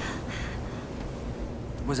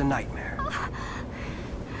 It was a nightmare.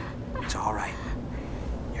 It's all right.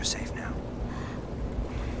 You're safe now.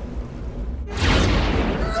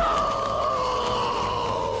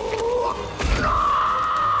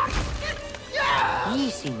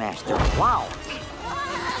 Easy, Master. Wow.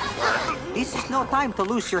 This is no time to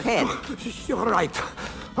lose your head. You're right.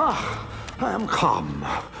 I am calm.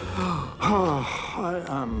 I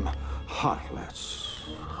am heartless.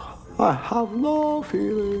 I have no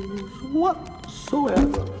feelings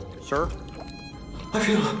whatsoever. Sir? I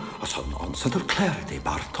feel a sudden onset of clarity,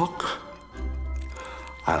 Bartok.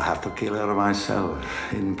 I'll have to kill her myself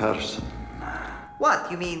in person. What,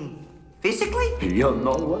 you mean physically? You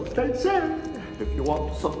know what they say. If you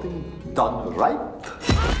want something done right.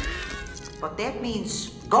 But that means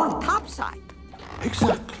going topside.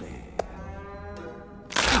 Exactly.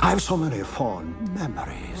 I have so many fond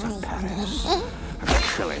memories of Paris.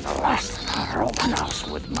 Killing the last Romanovs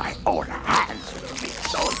with my own hands would be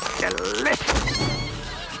so delicious.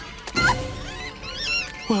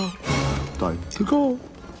 Well, time to go.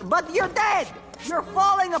 But you're dead! You're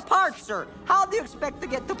falling apart, sir. How do you expect to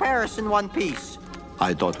get to Paris in one piece?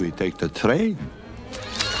 I thought we'd take the train.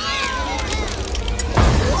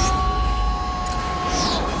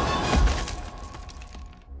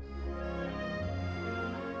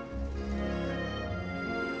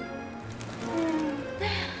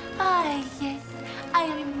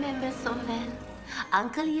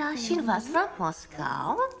 Uncle Yashin was from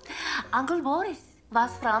Moscow. Uncle Boris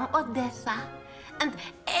was from Odessa. And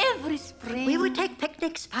every spring... We would take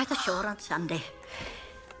picnics by the shore on Sunday.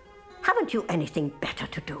 Haven't you anything better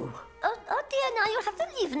to do? Oh dear, now you'll have to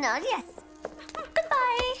leave now, yes.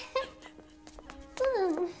 Goodbye.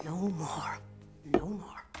 No more. No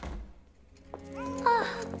more.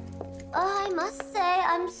 I must say,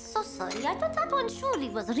 I'm so sorry. I thought that one surely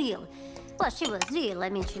was real. Well, she was real. I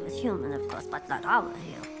mean, she was human, of course, but not our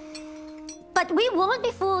real. But we won't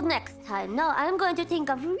be fooled next time. No, I'm going to think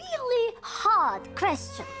of really hard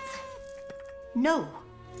questions. No.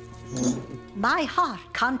 My heart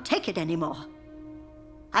can't take it anymore.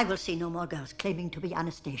 I will see no more girls claiming to be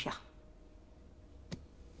Anastasia.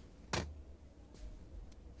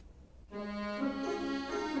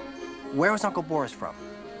 Where was Uncle Boris from?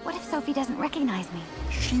 What if Sophie doesn't recognize me?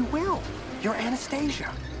 She will. You're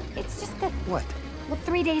Anastasia. It's just that... What? Well,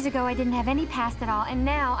 3 days ago I didn't have any past at all, and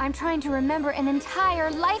now I'm trying to remember an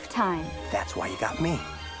entire lifetime. That's why you got me.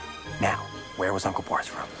 Now, where was Uncle Boris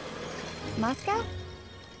from? Moscow?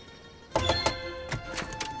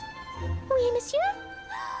 Oui, monsieur?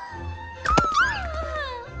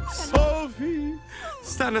 Sophie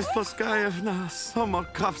Stanislavskayevna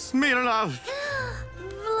Somokovsmirnov.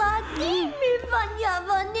 Vladimir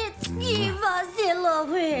Vanyavanitsky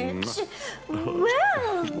Vasilovich.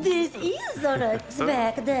 Well, this is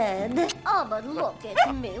unexpected. Oh, but look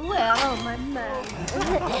at me. Where are my manners?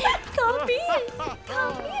 Come in.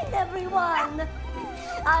 Come in, everyone.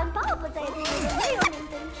 I'm palpitating with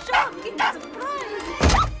amusement and shocking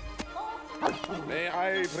surprise. May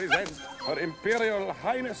I present Her Imperial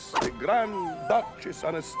Highness, the Grand Duchess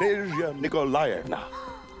Anastasia Nikolaevna.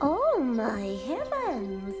 Oh, my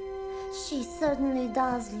heavens. She certainly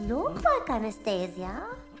does look like Anastasia.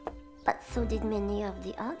 But so did many of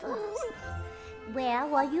the others. Where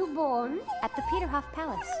were you born? At the Peterhof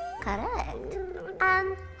Palace. Correct.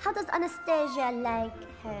 And how does Anastasia like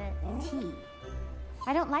her tea?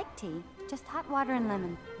 I don't like tea, just hot water and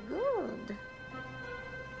lemon. Good.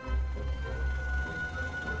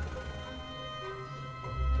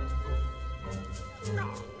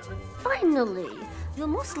 Finally, you'll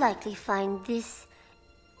most likely find this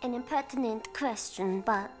an impertinent question,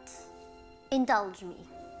 but indulge me.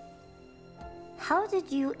 How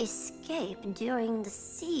did you escape during the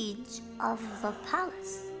siege of the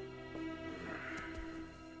palace?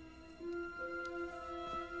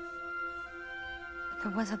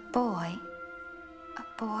 There was a boy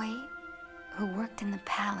who worked in the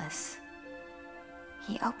palace.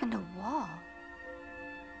 He opened a wall.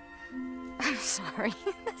 I'm sorry,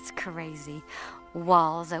 that's crazy.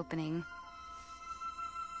 Walls opening.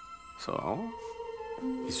 So,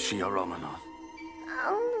 is she a Romanov?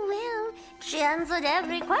 Oh, well, she answered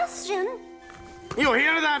every question. You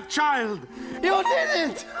hear that, child? You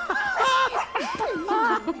did it!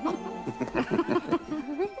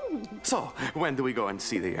 So, when do we go and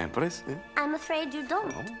see the Empress? I'm afraid you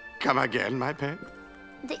don't. Come again, my pet.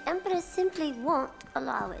 The Empress simply won't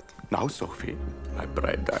allow it. Now, Sophie, my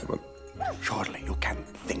bright diamond, surely you can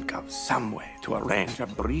think of some way to arrange a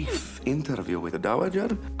brief interview with the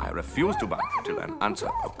Dowager. I refuse to buy until an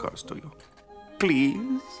answer occurs to you.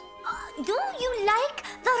 Please? Do you like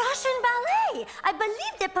the Russian ballet? I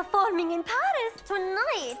believe they're performing in Paris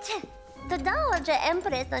tonight. The Dowager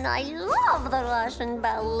Empress and I love the Russian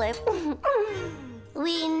ballet.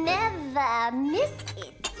 We never miss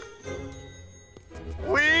it.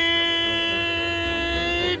 We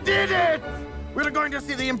did it! We're going to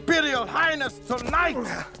see the Imperial Highness tonight.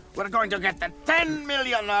 We're going to get the 10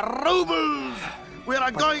 million rubles. We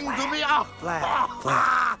are going to be...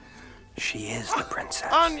 Vlad. She is the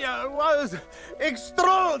princess. Anya was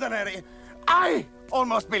extraordinary. I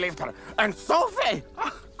almost believed her. And Sophie...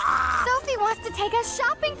 Sophie wants to take us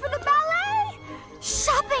shopping for the ballet!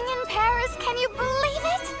 Shopping in Paris, can you believe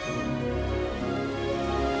it?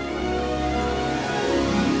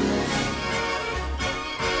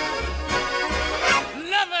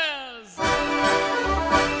 Lovers!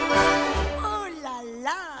 Oh la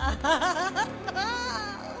la!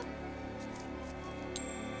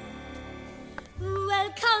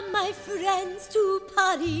 Welcome, my friends, to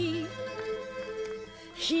Paris.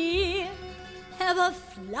 Here, have a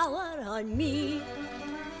flower on me.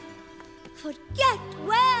 Forget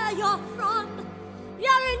where you're from.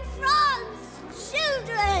 You're in France.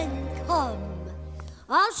 Children, come.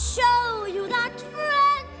 I'll show you that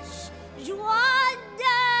French joie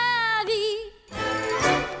de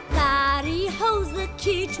vivre. Paris holds the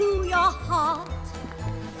key to your heart.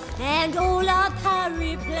 And all of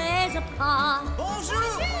Paris plays a part.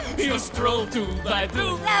 Bonjour! you stroll to by two.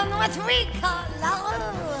 Learn what we call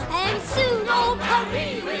love, and soon old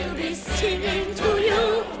Paris will be singing to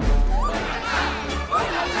you.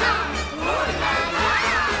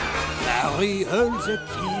 Paris holds the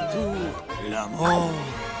key to l'amour.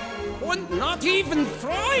 And not even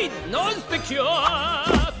Freud knows the cure.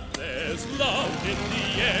 There's love in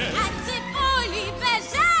the air. And c'est folie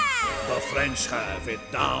bergère. The French have it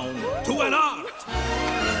down to an art.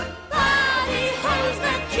 Paris holds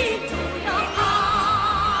the key to your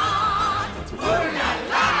heart. Ooh la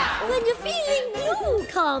la. When you're feeling blue,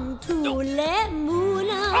 come to Les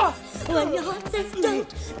Moulins. When your heart says don't,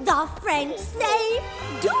 the French say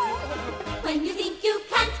do. When you think you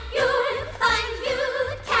can't, you'll find you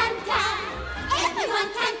can. Everyone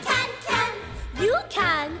can. You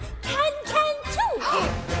can too.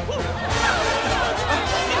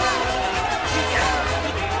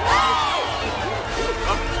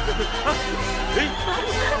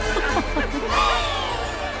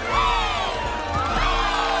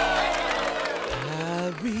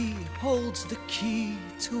 Paris holds the key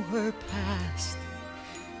to her past.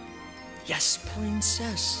 Yes,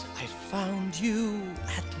 princess, I found you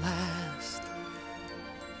at last.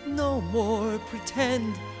 No more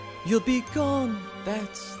pretend, you'll be gone,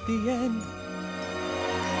 that's the end.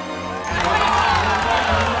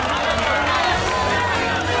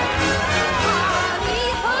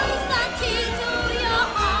 Paris holds the key to your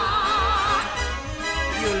heart.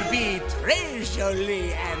 You'll be très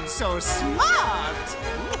jolie and so smart.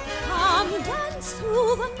 Come dance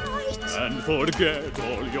through the night. And forget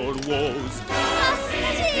all your woes. A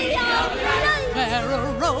city of light. Where a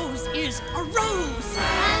rose is a rose.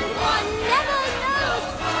 And one never knows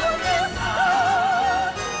who this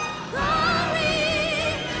goes.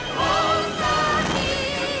 Paris holds the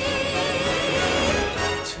key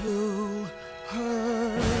to her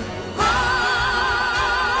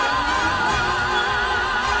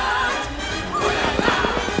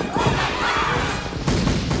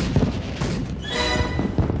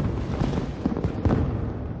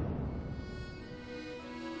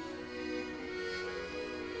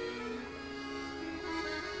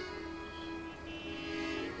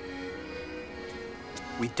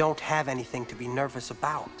We don't have anything to be nervous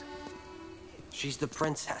about. She's the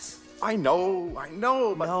princess. I know, but...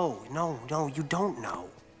 No, you don't know.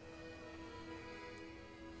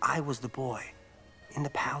 I was the boy in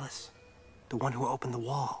the palace, the one who opened the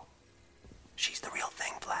wall. She's the real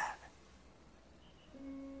thing, Vlad.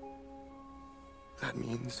 That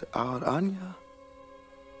means our Anya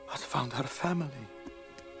has found her family.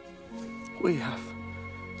 We have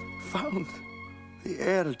found the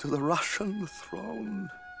heir to the Russian throne.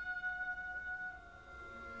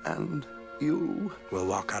 And you... will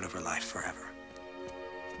walk out of her life forever.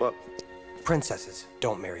 But... princesses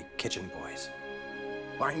don't marry kitchen boys.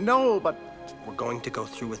 I know, but... we're going to go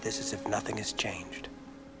through with this as if nothing has changed.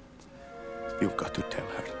 You've got to tell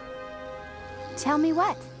her. Tell me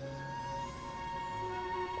what?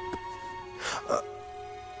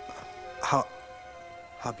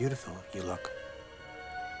 How beautiful you look.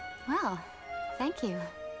 Well, thank you.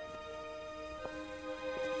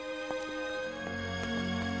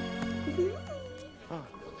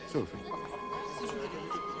 Sophie.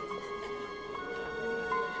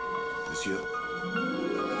 Monsieur.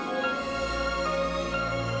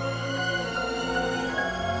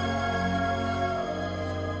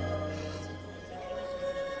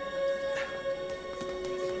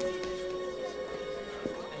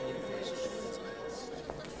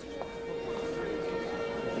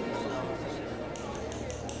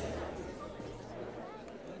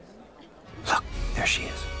 Look, there she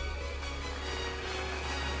is.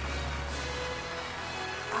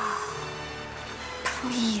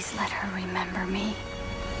 Please let her remember me.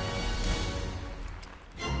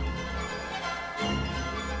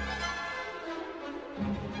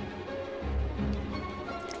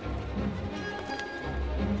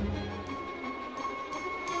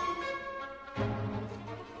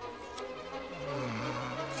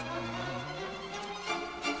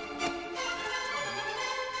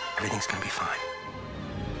 Everything's gonna be fine.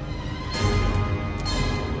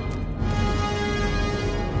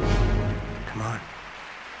 Come on.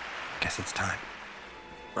 Guess it's time.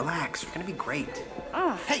 Relax, you're gonna be great.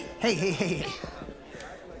 Hey.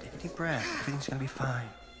 Take a deep breath. Everything's gonna be fine.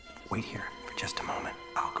 Wait here for just a moment.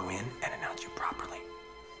 I'll go in and announce you properly.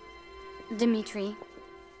 Dimitri,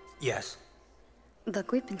 Yes.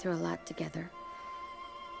 look, we've been through a lot together.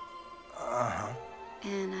 Uh-huh.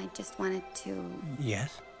 And I just wanted to,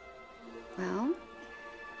 Yes. well,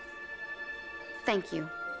 thank you,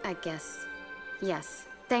 I guess. Yes,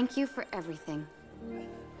 thank you for everything.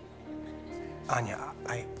 Anya,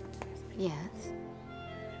 Yes?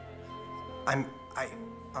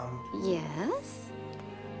 Yes?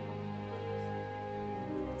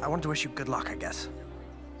 I wanted to wish you good luck, I guess.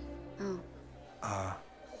 Oh.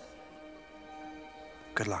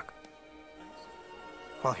 Good luck.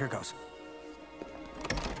 Well, here goes.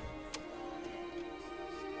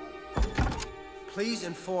 Please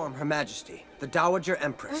inform Her Majesty, the Dowager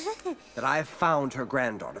Empress, that I have found her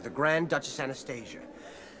granddaughter, the Grand Duchess Anastasia.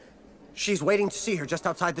 She's waiting to see her just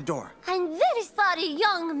outside the door. I'm very sorry,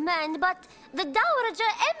 young man, but the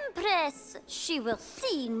Dowager Empress, she will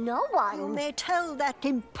see no one. You may tell that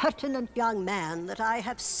impertinent young man that I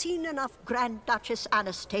have seen enough Grand Duchess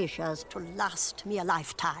Anastasias to last me a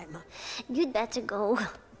lifetime. You'd better go.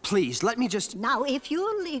 Please, let me just... Now, if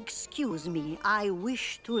you'll excuse me, I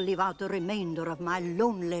wish to live out the remainder of my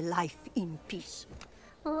lonely life in peace.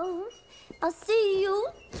 Oh, I'll see you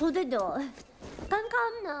through the door.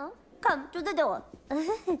 Come now. Come to the door.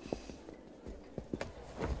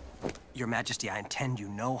 Your Majesty, I intend you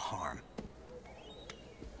no harm.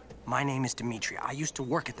 My name is Dmitri. I used to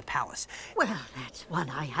work at the palace. Well, that's one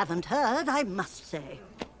I haven't heard, I must say.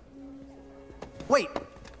 Wait!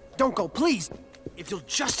 Don't go, please! If you'll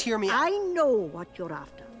just hear me... I know what you're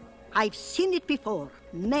after. I've seen it before.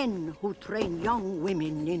 Men who train young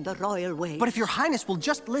women in the royal way. But if your highness will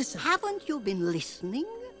just listen... Haven't you been listening?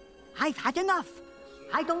 I've had enough.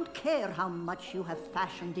 I don't care how much you have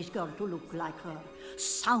fashioned this girl to look like her,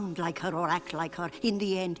 sound like her, or act like her. In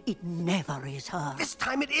the end, it never is her. This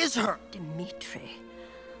time it is her! Dmitri,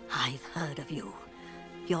 I've heard of you.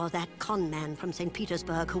 You're that con man from St.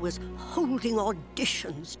 Petersburg who was holding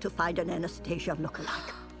auditions to find an Anastasia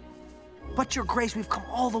lookalike. But, Your Grace, we've come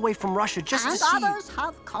all the way from Russia just to see... And others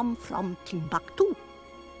have come from Timbuktu.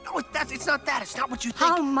 No, it's not that. It's not what you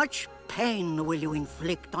think. How much pain will you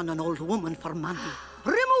inflict on an old woman for money?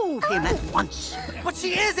 Remove him at once. But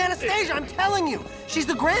she is Anastasia, I'm telling you. She's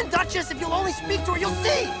the Grand Duchess. If you'll only speak to her, you'll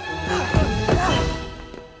see.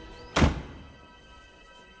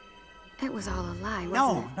 It was all a lie,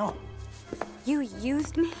 wasn't it? No. You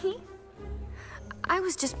used me? I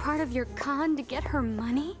was just part of your con to get her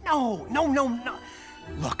money? No.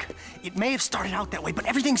 Look, it may have started out that way, but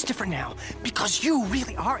everything's different now. Because you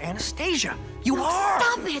really are Anastasia. You are!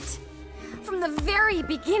 Stop it! From the very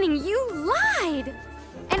beginning, you lied!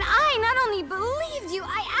 And I not only believed you,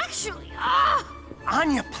 I actually...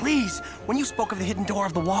 Anya, please! When you spoke of the hidden door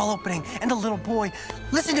of the wall opening and the little boy,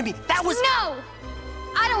 listen to me, that was... No!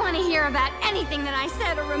 I don't want to hear about anything that I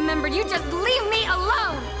said or remembered. You just leave me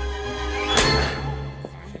alone!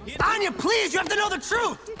 Anya, please! You have to know the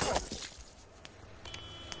truth!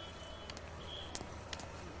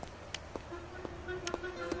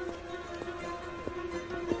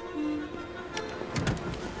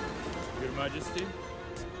 Your Majesty?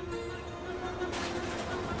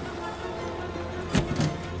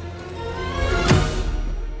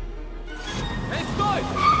 Hey, stój!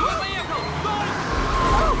 Поехал!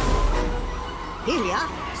 Stój! Ilya,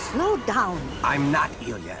 slow down. I'm not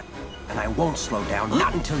Ilya, and I won't slow down,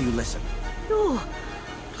 not until you listen. You,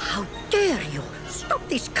 how dare you? Stop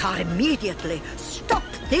this car immediately. Stop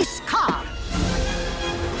this car.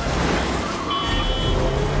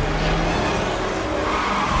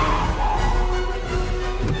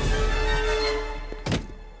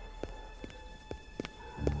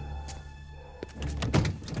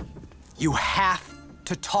 You have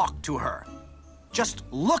to talk to her. Just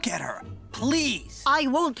look at her, please. I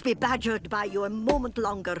won't be badgered by you a moment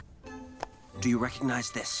longer. Do you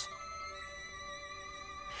recognize this?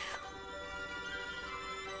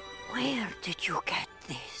 Where did you get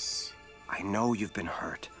this? I know you've been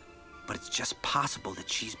hurt, but it's just possible that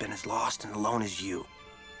she's been as lost and alone as you.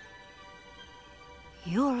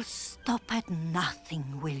 You'll stop at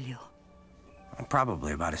nothing, will you? I'm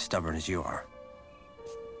probably about as stubborn as you are.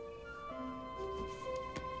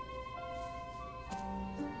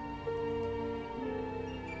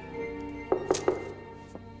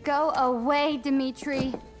 Go away,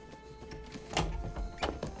 Dmitri.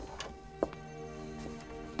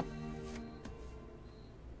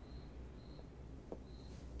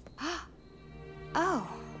 Oh,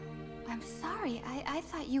 I'm sorry. I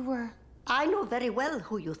thought you were... I know very well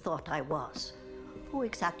who you thought I was. Who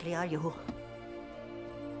exactly are you?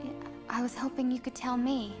 I was hoping you could tell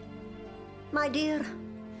me. My dear,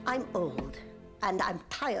 I'm old, and I'm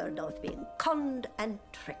tired of being conned and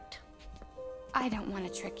tricked. I don't want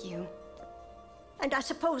to trick you. And I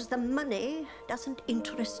suppose the money doesn't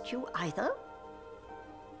interest you either?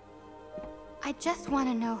 I just want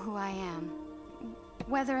to know who I am.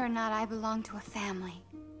 Whether or not I belong to a family.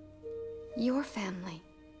 Your family.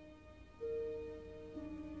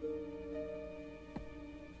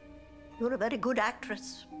 You're a very good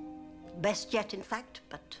actress. Best yet, in fact,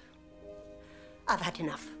 but I've had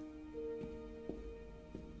enough.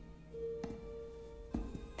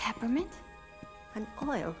 Peppermint? An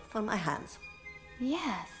oil for my hands.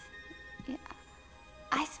 Yes. Yeah.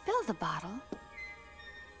 I spilled the bottle.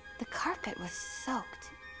 The carpet was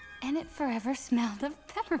soaked, and it forever smelled of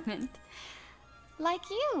peppermint. Like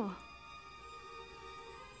you.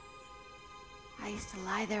 I used to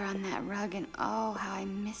lie there on that rug, and oh, how I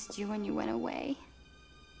missed you when you went away.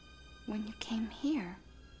 When you came here,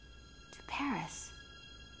 to Paris.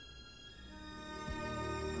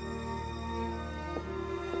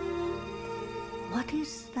 What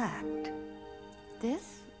is that?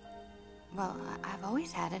 This? Well, I've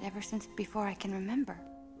always had it ever since before I can remember.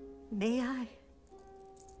 May I?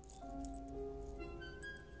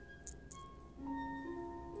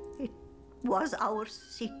 It was our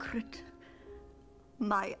secret.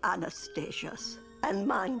 My Anastasia's and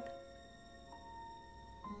mine.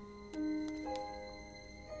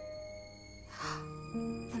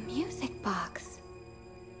 The music box.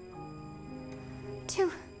 To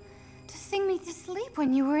sing me to sleep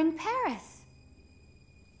when you were in Paris.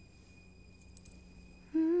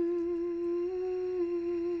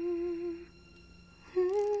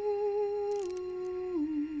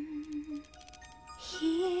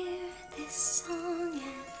 Hear this song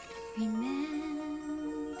and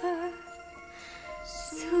remember,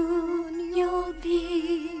 soon you'll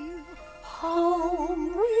be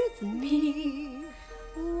home with me.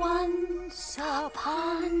 Once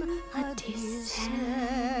upon a December.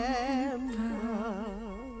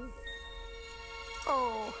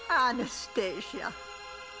 Oh, Anastasia.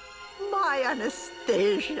 My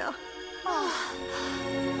Anastasia.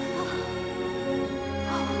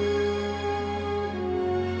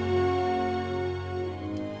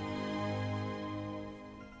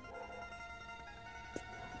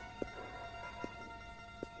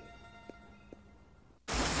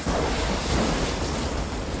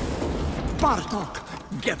 Bartok,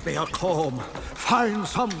 get me a comb. Find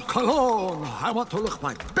some cologne. I want to look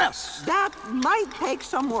my best. That might take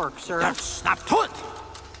some work, sir. Let's snap to it.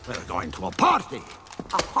 We're going to a party.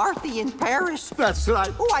 A party in Paris? That's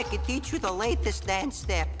right. Oh, I could teach you the latest dance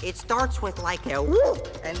step. It starts with like a whoop,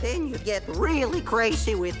 and then you get really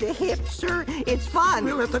crazy with the hips, sir. It's fun.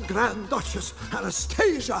 We'll let the Grand Duchess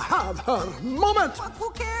Anastasia have her moment. But who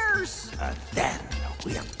cares? And then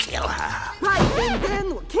we'll kill her. Right, and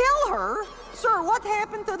then kill her? Sir, what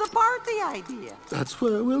happened to the party idea? That's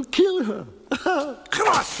where we'll kill her.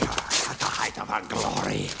 Crush her at the height of her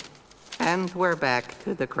glory. And we're back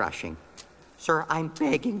to the crushing. Sir, I'm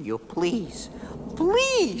begging you, please,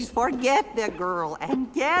 please forget the girl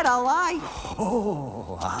and get a life.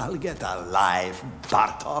 Oh, I'll get a life,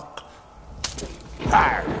 Bartok.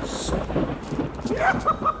 Paris.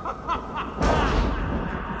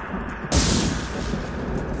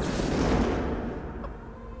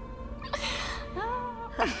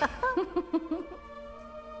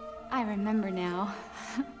 I remember now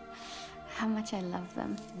how much I love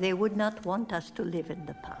them. They would not want us to live in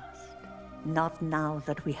the past. Not now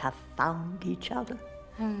that we have found each other.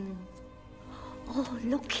 Oh,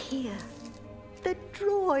 look here. The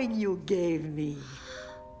drawing you gave me.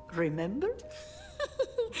 Remember?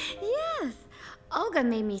 Yes. Olga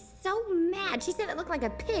made me so mad. She said it looked like a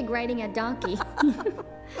pig riding a donkey.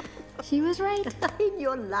 She was right. In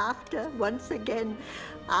your laughter, once again,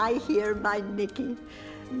 I hear my Nicky,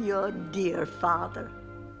 your dear father.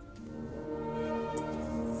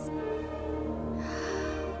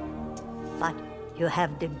 But you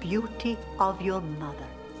have the beauty of your mother,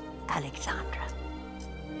 Alexandra,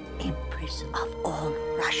 Empress of all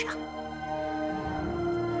Russia.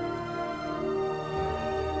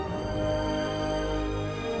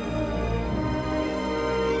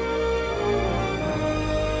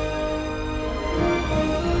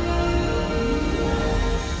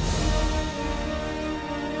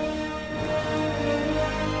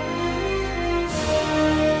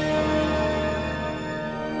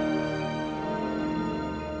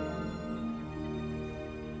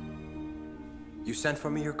 You sent for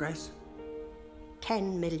me, Your Grace?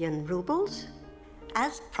 10 million rubles,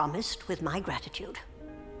 as promised with my gratitude.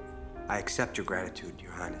 I accept your gratitude,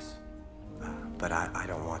 Your Highness. But I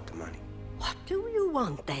don't want the money. What do you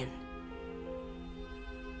want, then?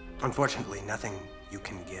 Unfortunately, nothing you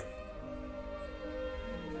can give.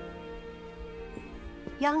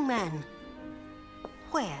 Young man,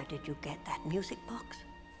 where did you get that music box?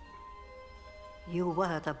 You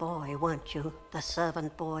were the boy, weren't you? The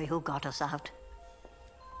servant boy who got us out.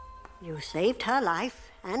 You saved her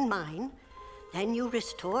life and mine, then you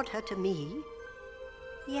restored her to me,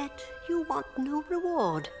 yet you want no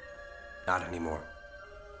reward. Not anymore.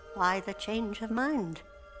 Why the change of mind?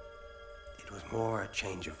 It was more a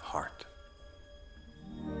change of heart.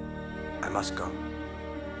 I must go.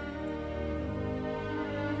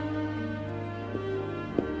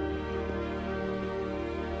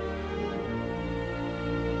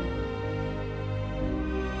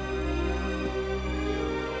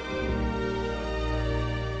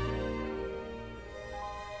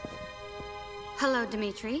 Hello,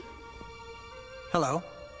 Dimitri. Hello.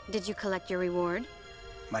 Did you collect your reward?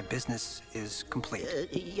 My business is complete.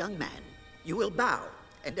 Young man, you will bow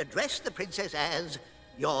and address the princess as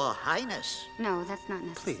Your Highness. No, that's not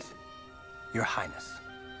necessary. Please. Your Highness.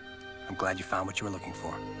 I'm glad you found what you were looking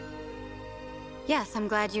for. Yes, I'm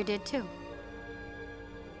glad you did too.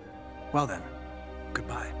 Well then,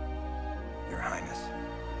 goodbye, Your Highness.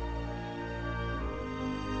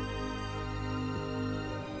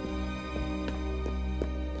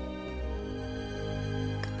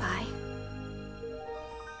 Goodbye.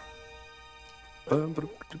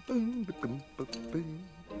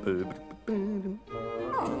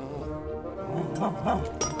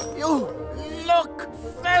 You look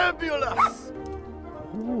fabulous!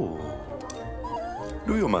 Ooh.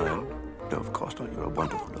 Do you mind? No, of course not. You're a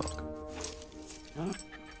wonderful dog.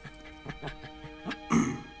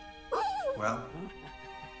 Well,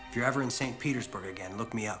 if you're ever in St. Petersburg again,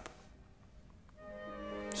 look me up.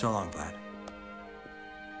 So long, Vlad.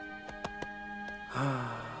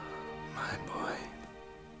 My boy.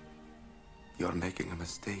 You're making a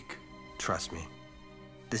mistake. Trust me.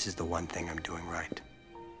 This is the one thing I'm doing right.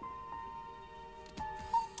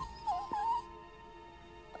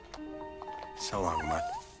 So long, Mutt.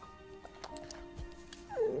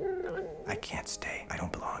 I can't stay. I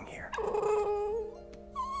don't belong here.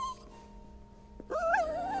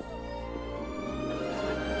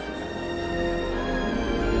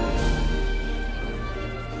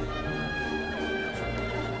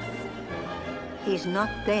 He's not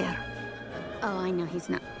there. Oh, I know he's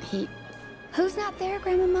not. Who's not there,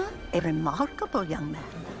 Grandmama? A remarkable young man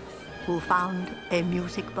who found a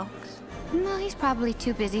music box. No, he's probably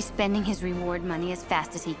too busy spending his reward money as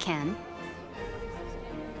fast as he can.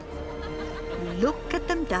 Look at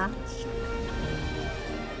them dance.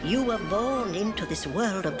 You were born into this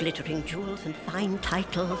world of glittering jewels and fine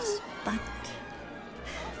titles, but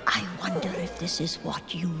I wonder if this is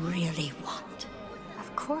what you really want.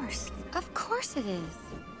 Of course it is.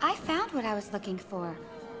 I found what I was looking for.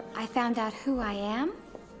 I found out who I am.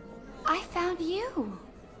 I found you.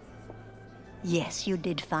 Yes, you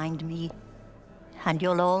did find me, and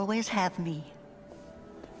you'll always have me.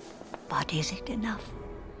 But is it enough?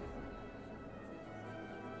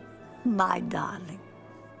 My darling.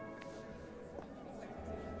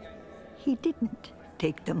 He didn't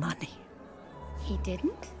take the money. He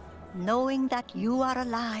didn't? Knowing that you are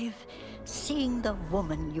alive, seeing the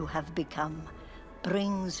woman you have become,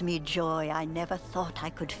 brings me joy I never thought I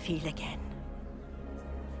could feel again.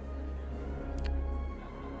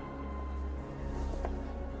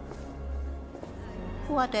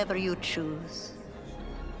 Whatever you choose,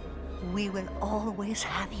 we will always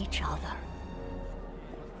have each other.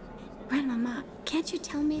 Grandmama, can't you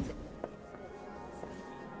tell me that...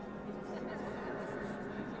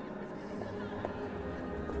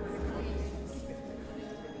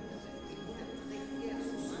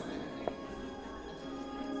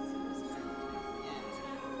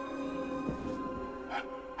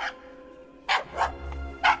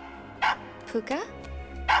 Puka?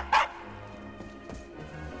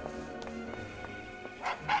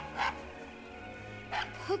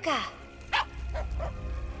 Puka!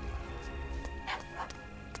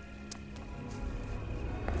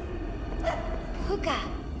 Puka!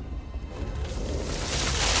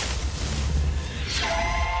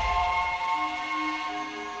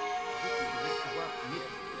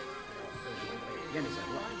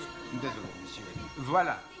 Désolé, monsieur.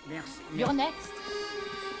 Voilà. Merci. You're next.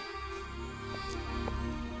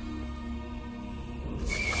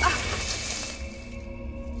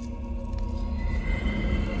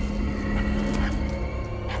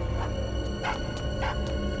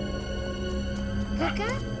 Puka?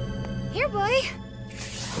 Here, boy.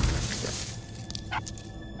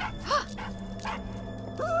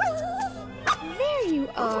 There you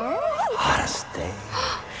are. Anastasia.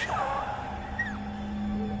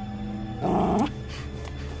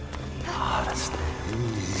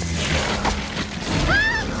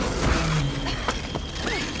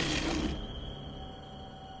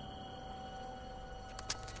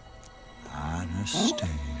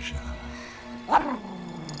 Anastasia.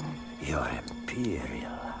 Your Imperial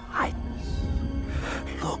Highness.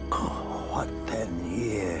 Look what 10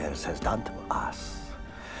 years has done to us.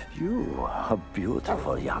 You, a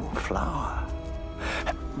beautiful young flower.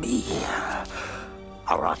 Me,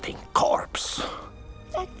 a rotting corpse.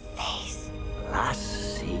 That face.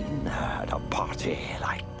 Last seen at a party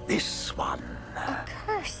like this one. A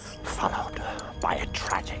curse. Followed by a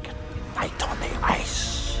tragic night on the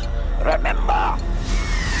ice. Remember?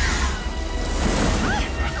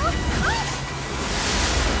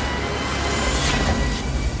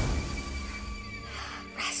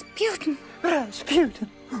 Rasputin. Rasputin.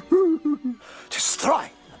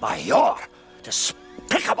 Destroyed by your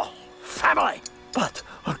despicable family. But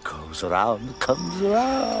what goes around comes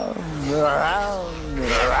around, around,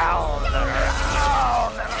 around,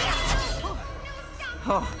 around.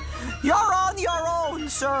 Oh, you're on your own,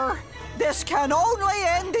 sir. This can only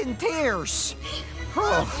end in tears.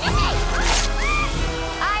 Oh.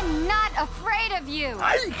 I'm not afraid of you.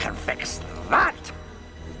 I can fix that.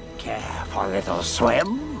 Care for a little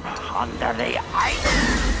swim under the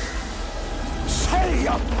ice? Say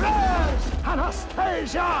your prayers,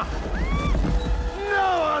 Anastasia!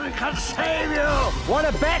 No one can save you! Want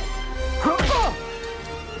to bet?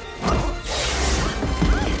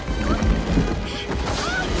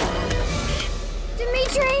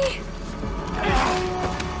 Dimitri!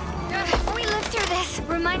 If we live through this,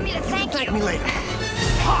 remind me to thank you. Thank me later.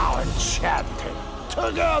 How enchanting!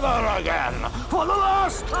 Together again for the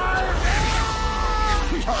last time!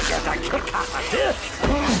 You'll get a kick out of this!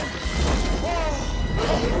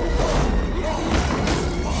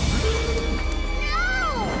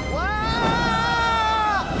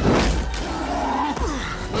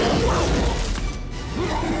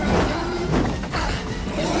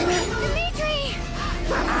 Dimitri!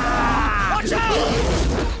 Watch out!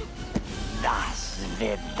 Das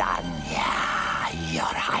Vidania,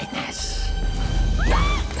 Your Highness.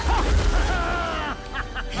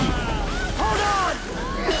 Hold on!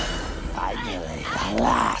 Finally, the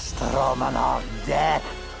last Romanov dead.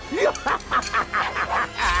 No!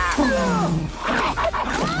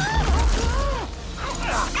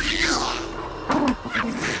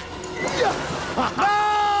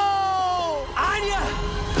 Anya!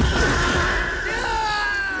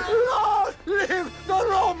 Long live the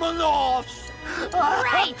Romanovs!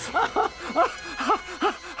 Right!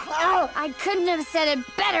 I couldn't have said it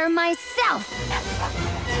better myself.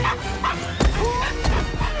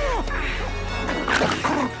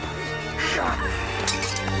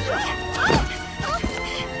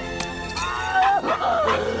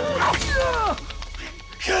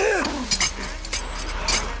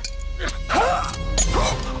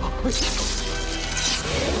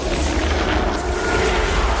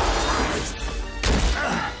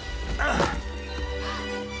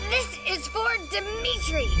 This is for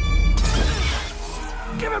Dimitri.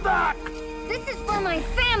 Give it back! This is for my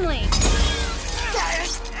family.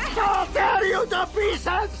 I'll tear you to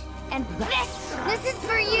pieces! And this is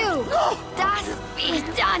for you. Das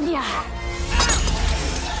Vidania.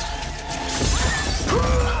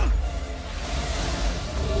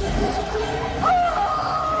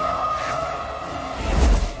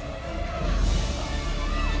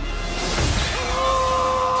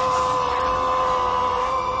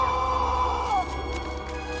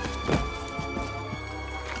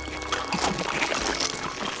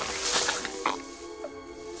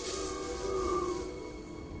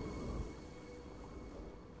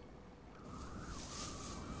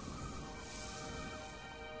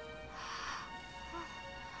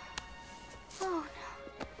 Oh,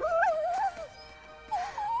 no.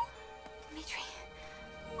 Dimitri.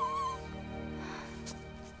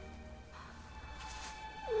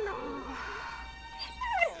 No.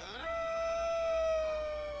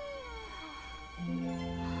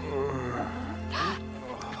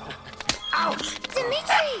 Ouch!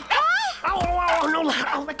 Dimitri! Ow, no,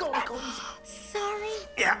 let go. Sorry.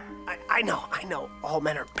 Yeah, I know. All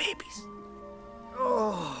men are babies.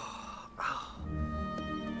 Oh.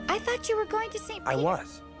 I thought you were going to St. Peter. I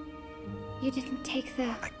was. You didn't take the...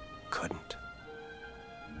 I couldn't.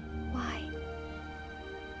 Why?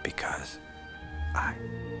 Because I...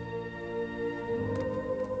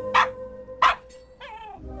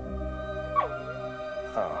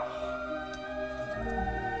 Oh.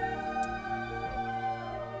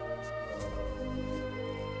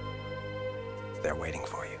 They're waiting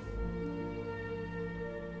for you.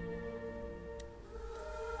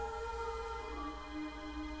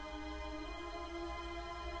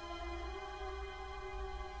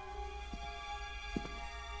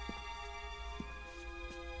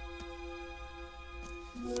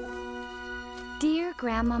 Dear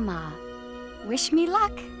Grandmama, wish me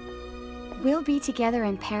luck. We'll be together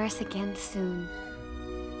in Paris again soon.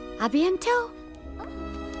 A bientôt.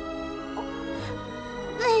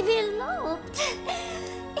 They've eloped.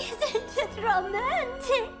 Isn't it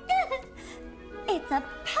romantic? It's a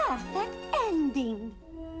perfect ending.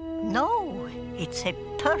 No, it's a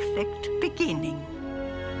perfect beginning.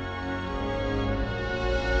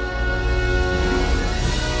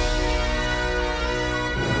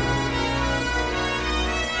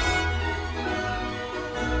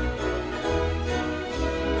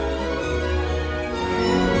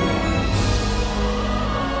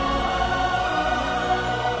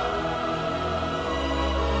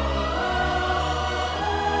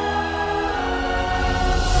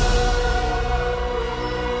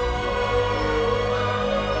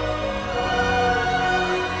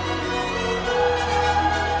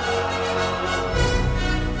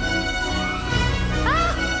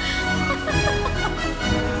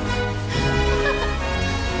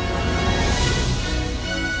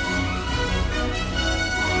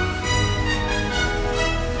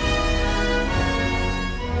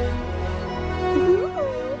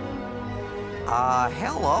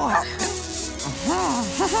 Hello.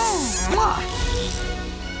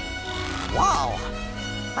 Wow.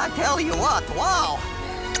 I tell you what, wow.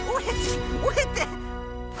 What?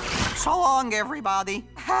 So long, everybody.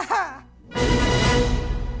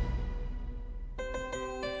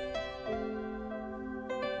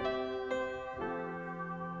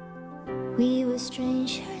 We were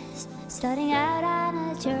strangers, starting out on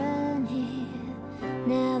a journey,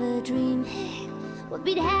 never dreaming what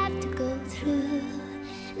we'd have to go through.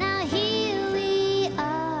 Now here we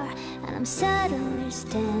are, and I'm suddenly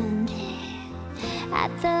standing at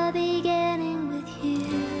the beginning with you.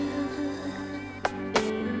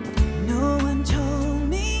 No one told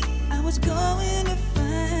me I was going to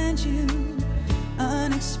find you.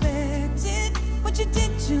 Unexpected, what you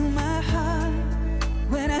did to my heart.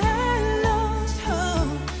 When I lost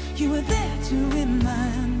hope, you were there to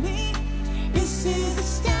remind me this is the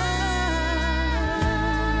start.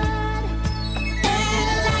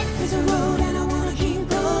 And life is a road and I wanna keep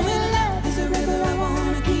going. Love is a river, I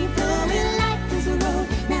wanna keep flowing. Life is a road,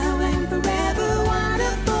 now and forever,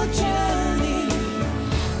 wonderful journey.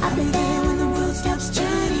 I'll be there when the world stops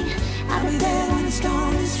turning. I'll be there when the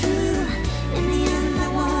storm is through. In the end, I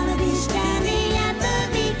wanna be standing at the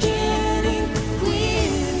beginning with you.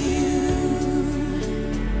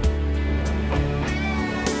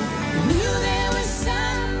 Knew there was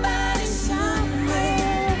somebody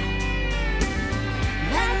somewhere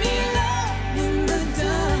let me love in the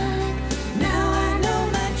dark. Now I know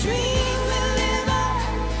my dream will live on.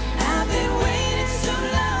 I've been waiting so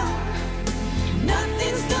long.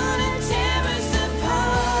 Nothing's gonna tear us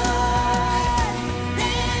apart.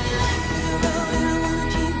 And life is a road and I wanna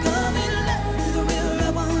keep going. Love is a river,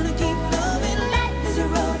 I wanna keep flowing. Life is a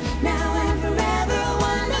road, now and forever, a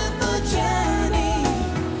wonderful journey.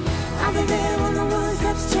 I'll be there when the world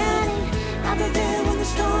stops turning. I'll be there when the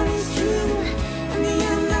storm is through. In the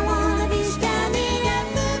end, I wanna be standing at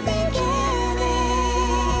the beginning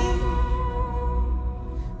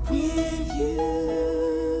with you.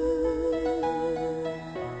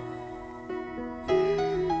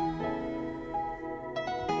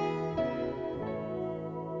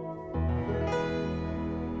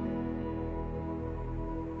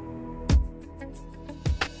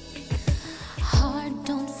 Heart,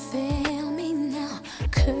 don't fail me now.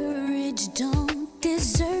 Courage, don't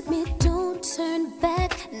desert me. Don't turn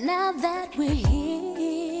back now that we're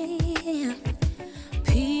here.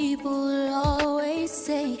 People always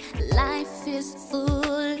say life is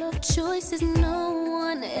full of choices. No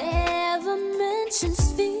one ever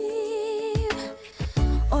mentions fear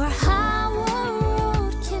or how a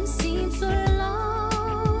road can seem so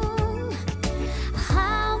long.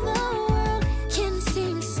 How the world can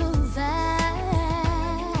seem so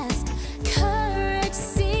vast. Courage,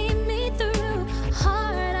 see me through.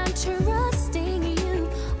 Heart, I'm trusting you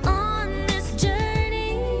on this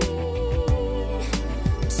journey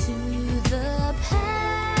to the past.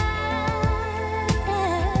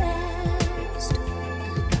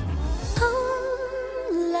 Oh,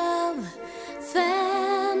 love,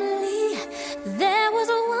 family. There was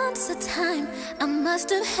once a time I must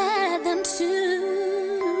have had them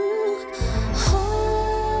too.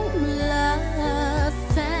 Home, love,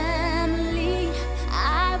 family.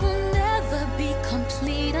 I will never be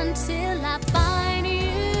complete until I find you.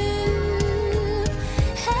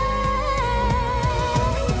 Hey,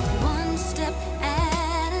 one step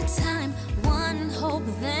at a time, one hope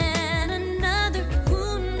then another. Who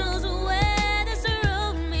knows where this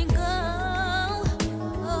road may go?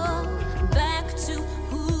 Back to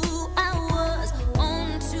who I was,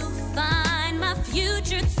 on to find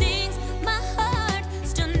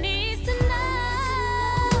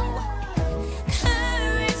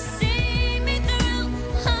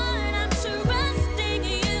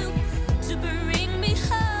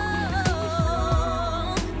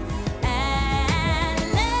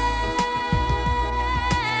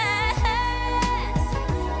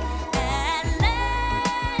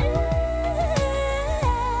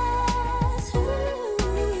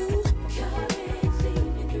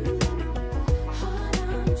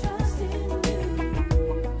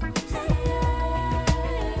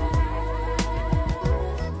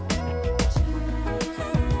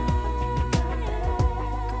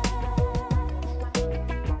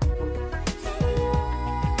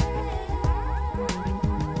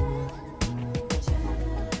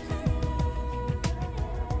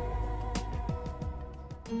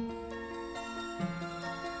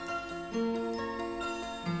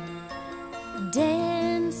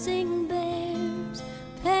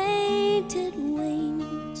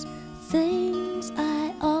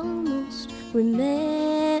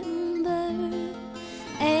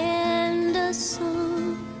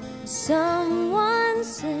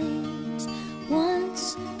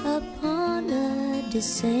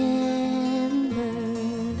December.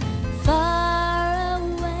 Far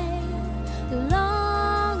away,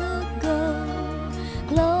 long ago,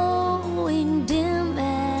 glowing dim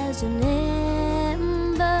as an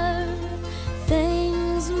ember,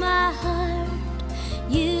 things my heart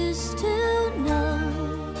used to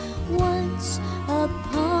know once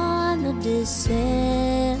upon a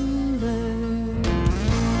December.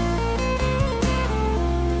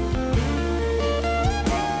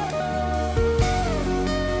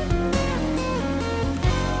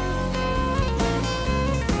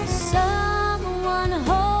 Someone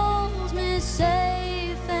holds me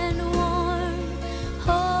safe and warm.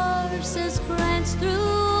 Horses prance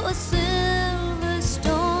through a silver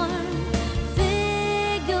storm.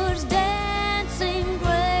 Figures dancing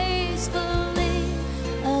gracefully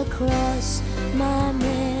across my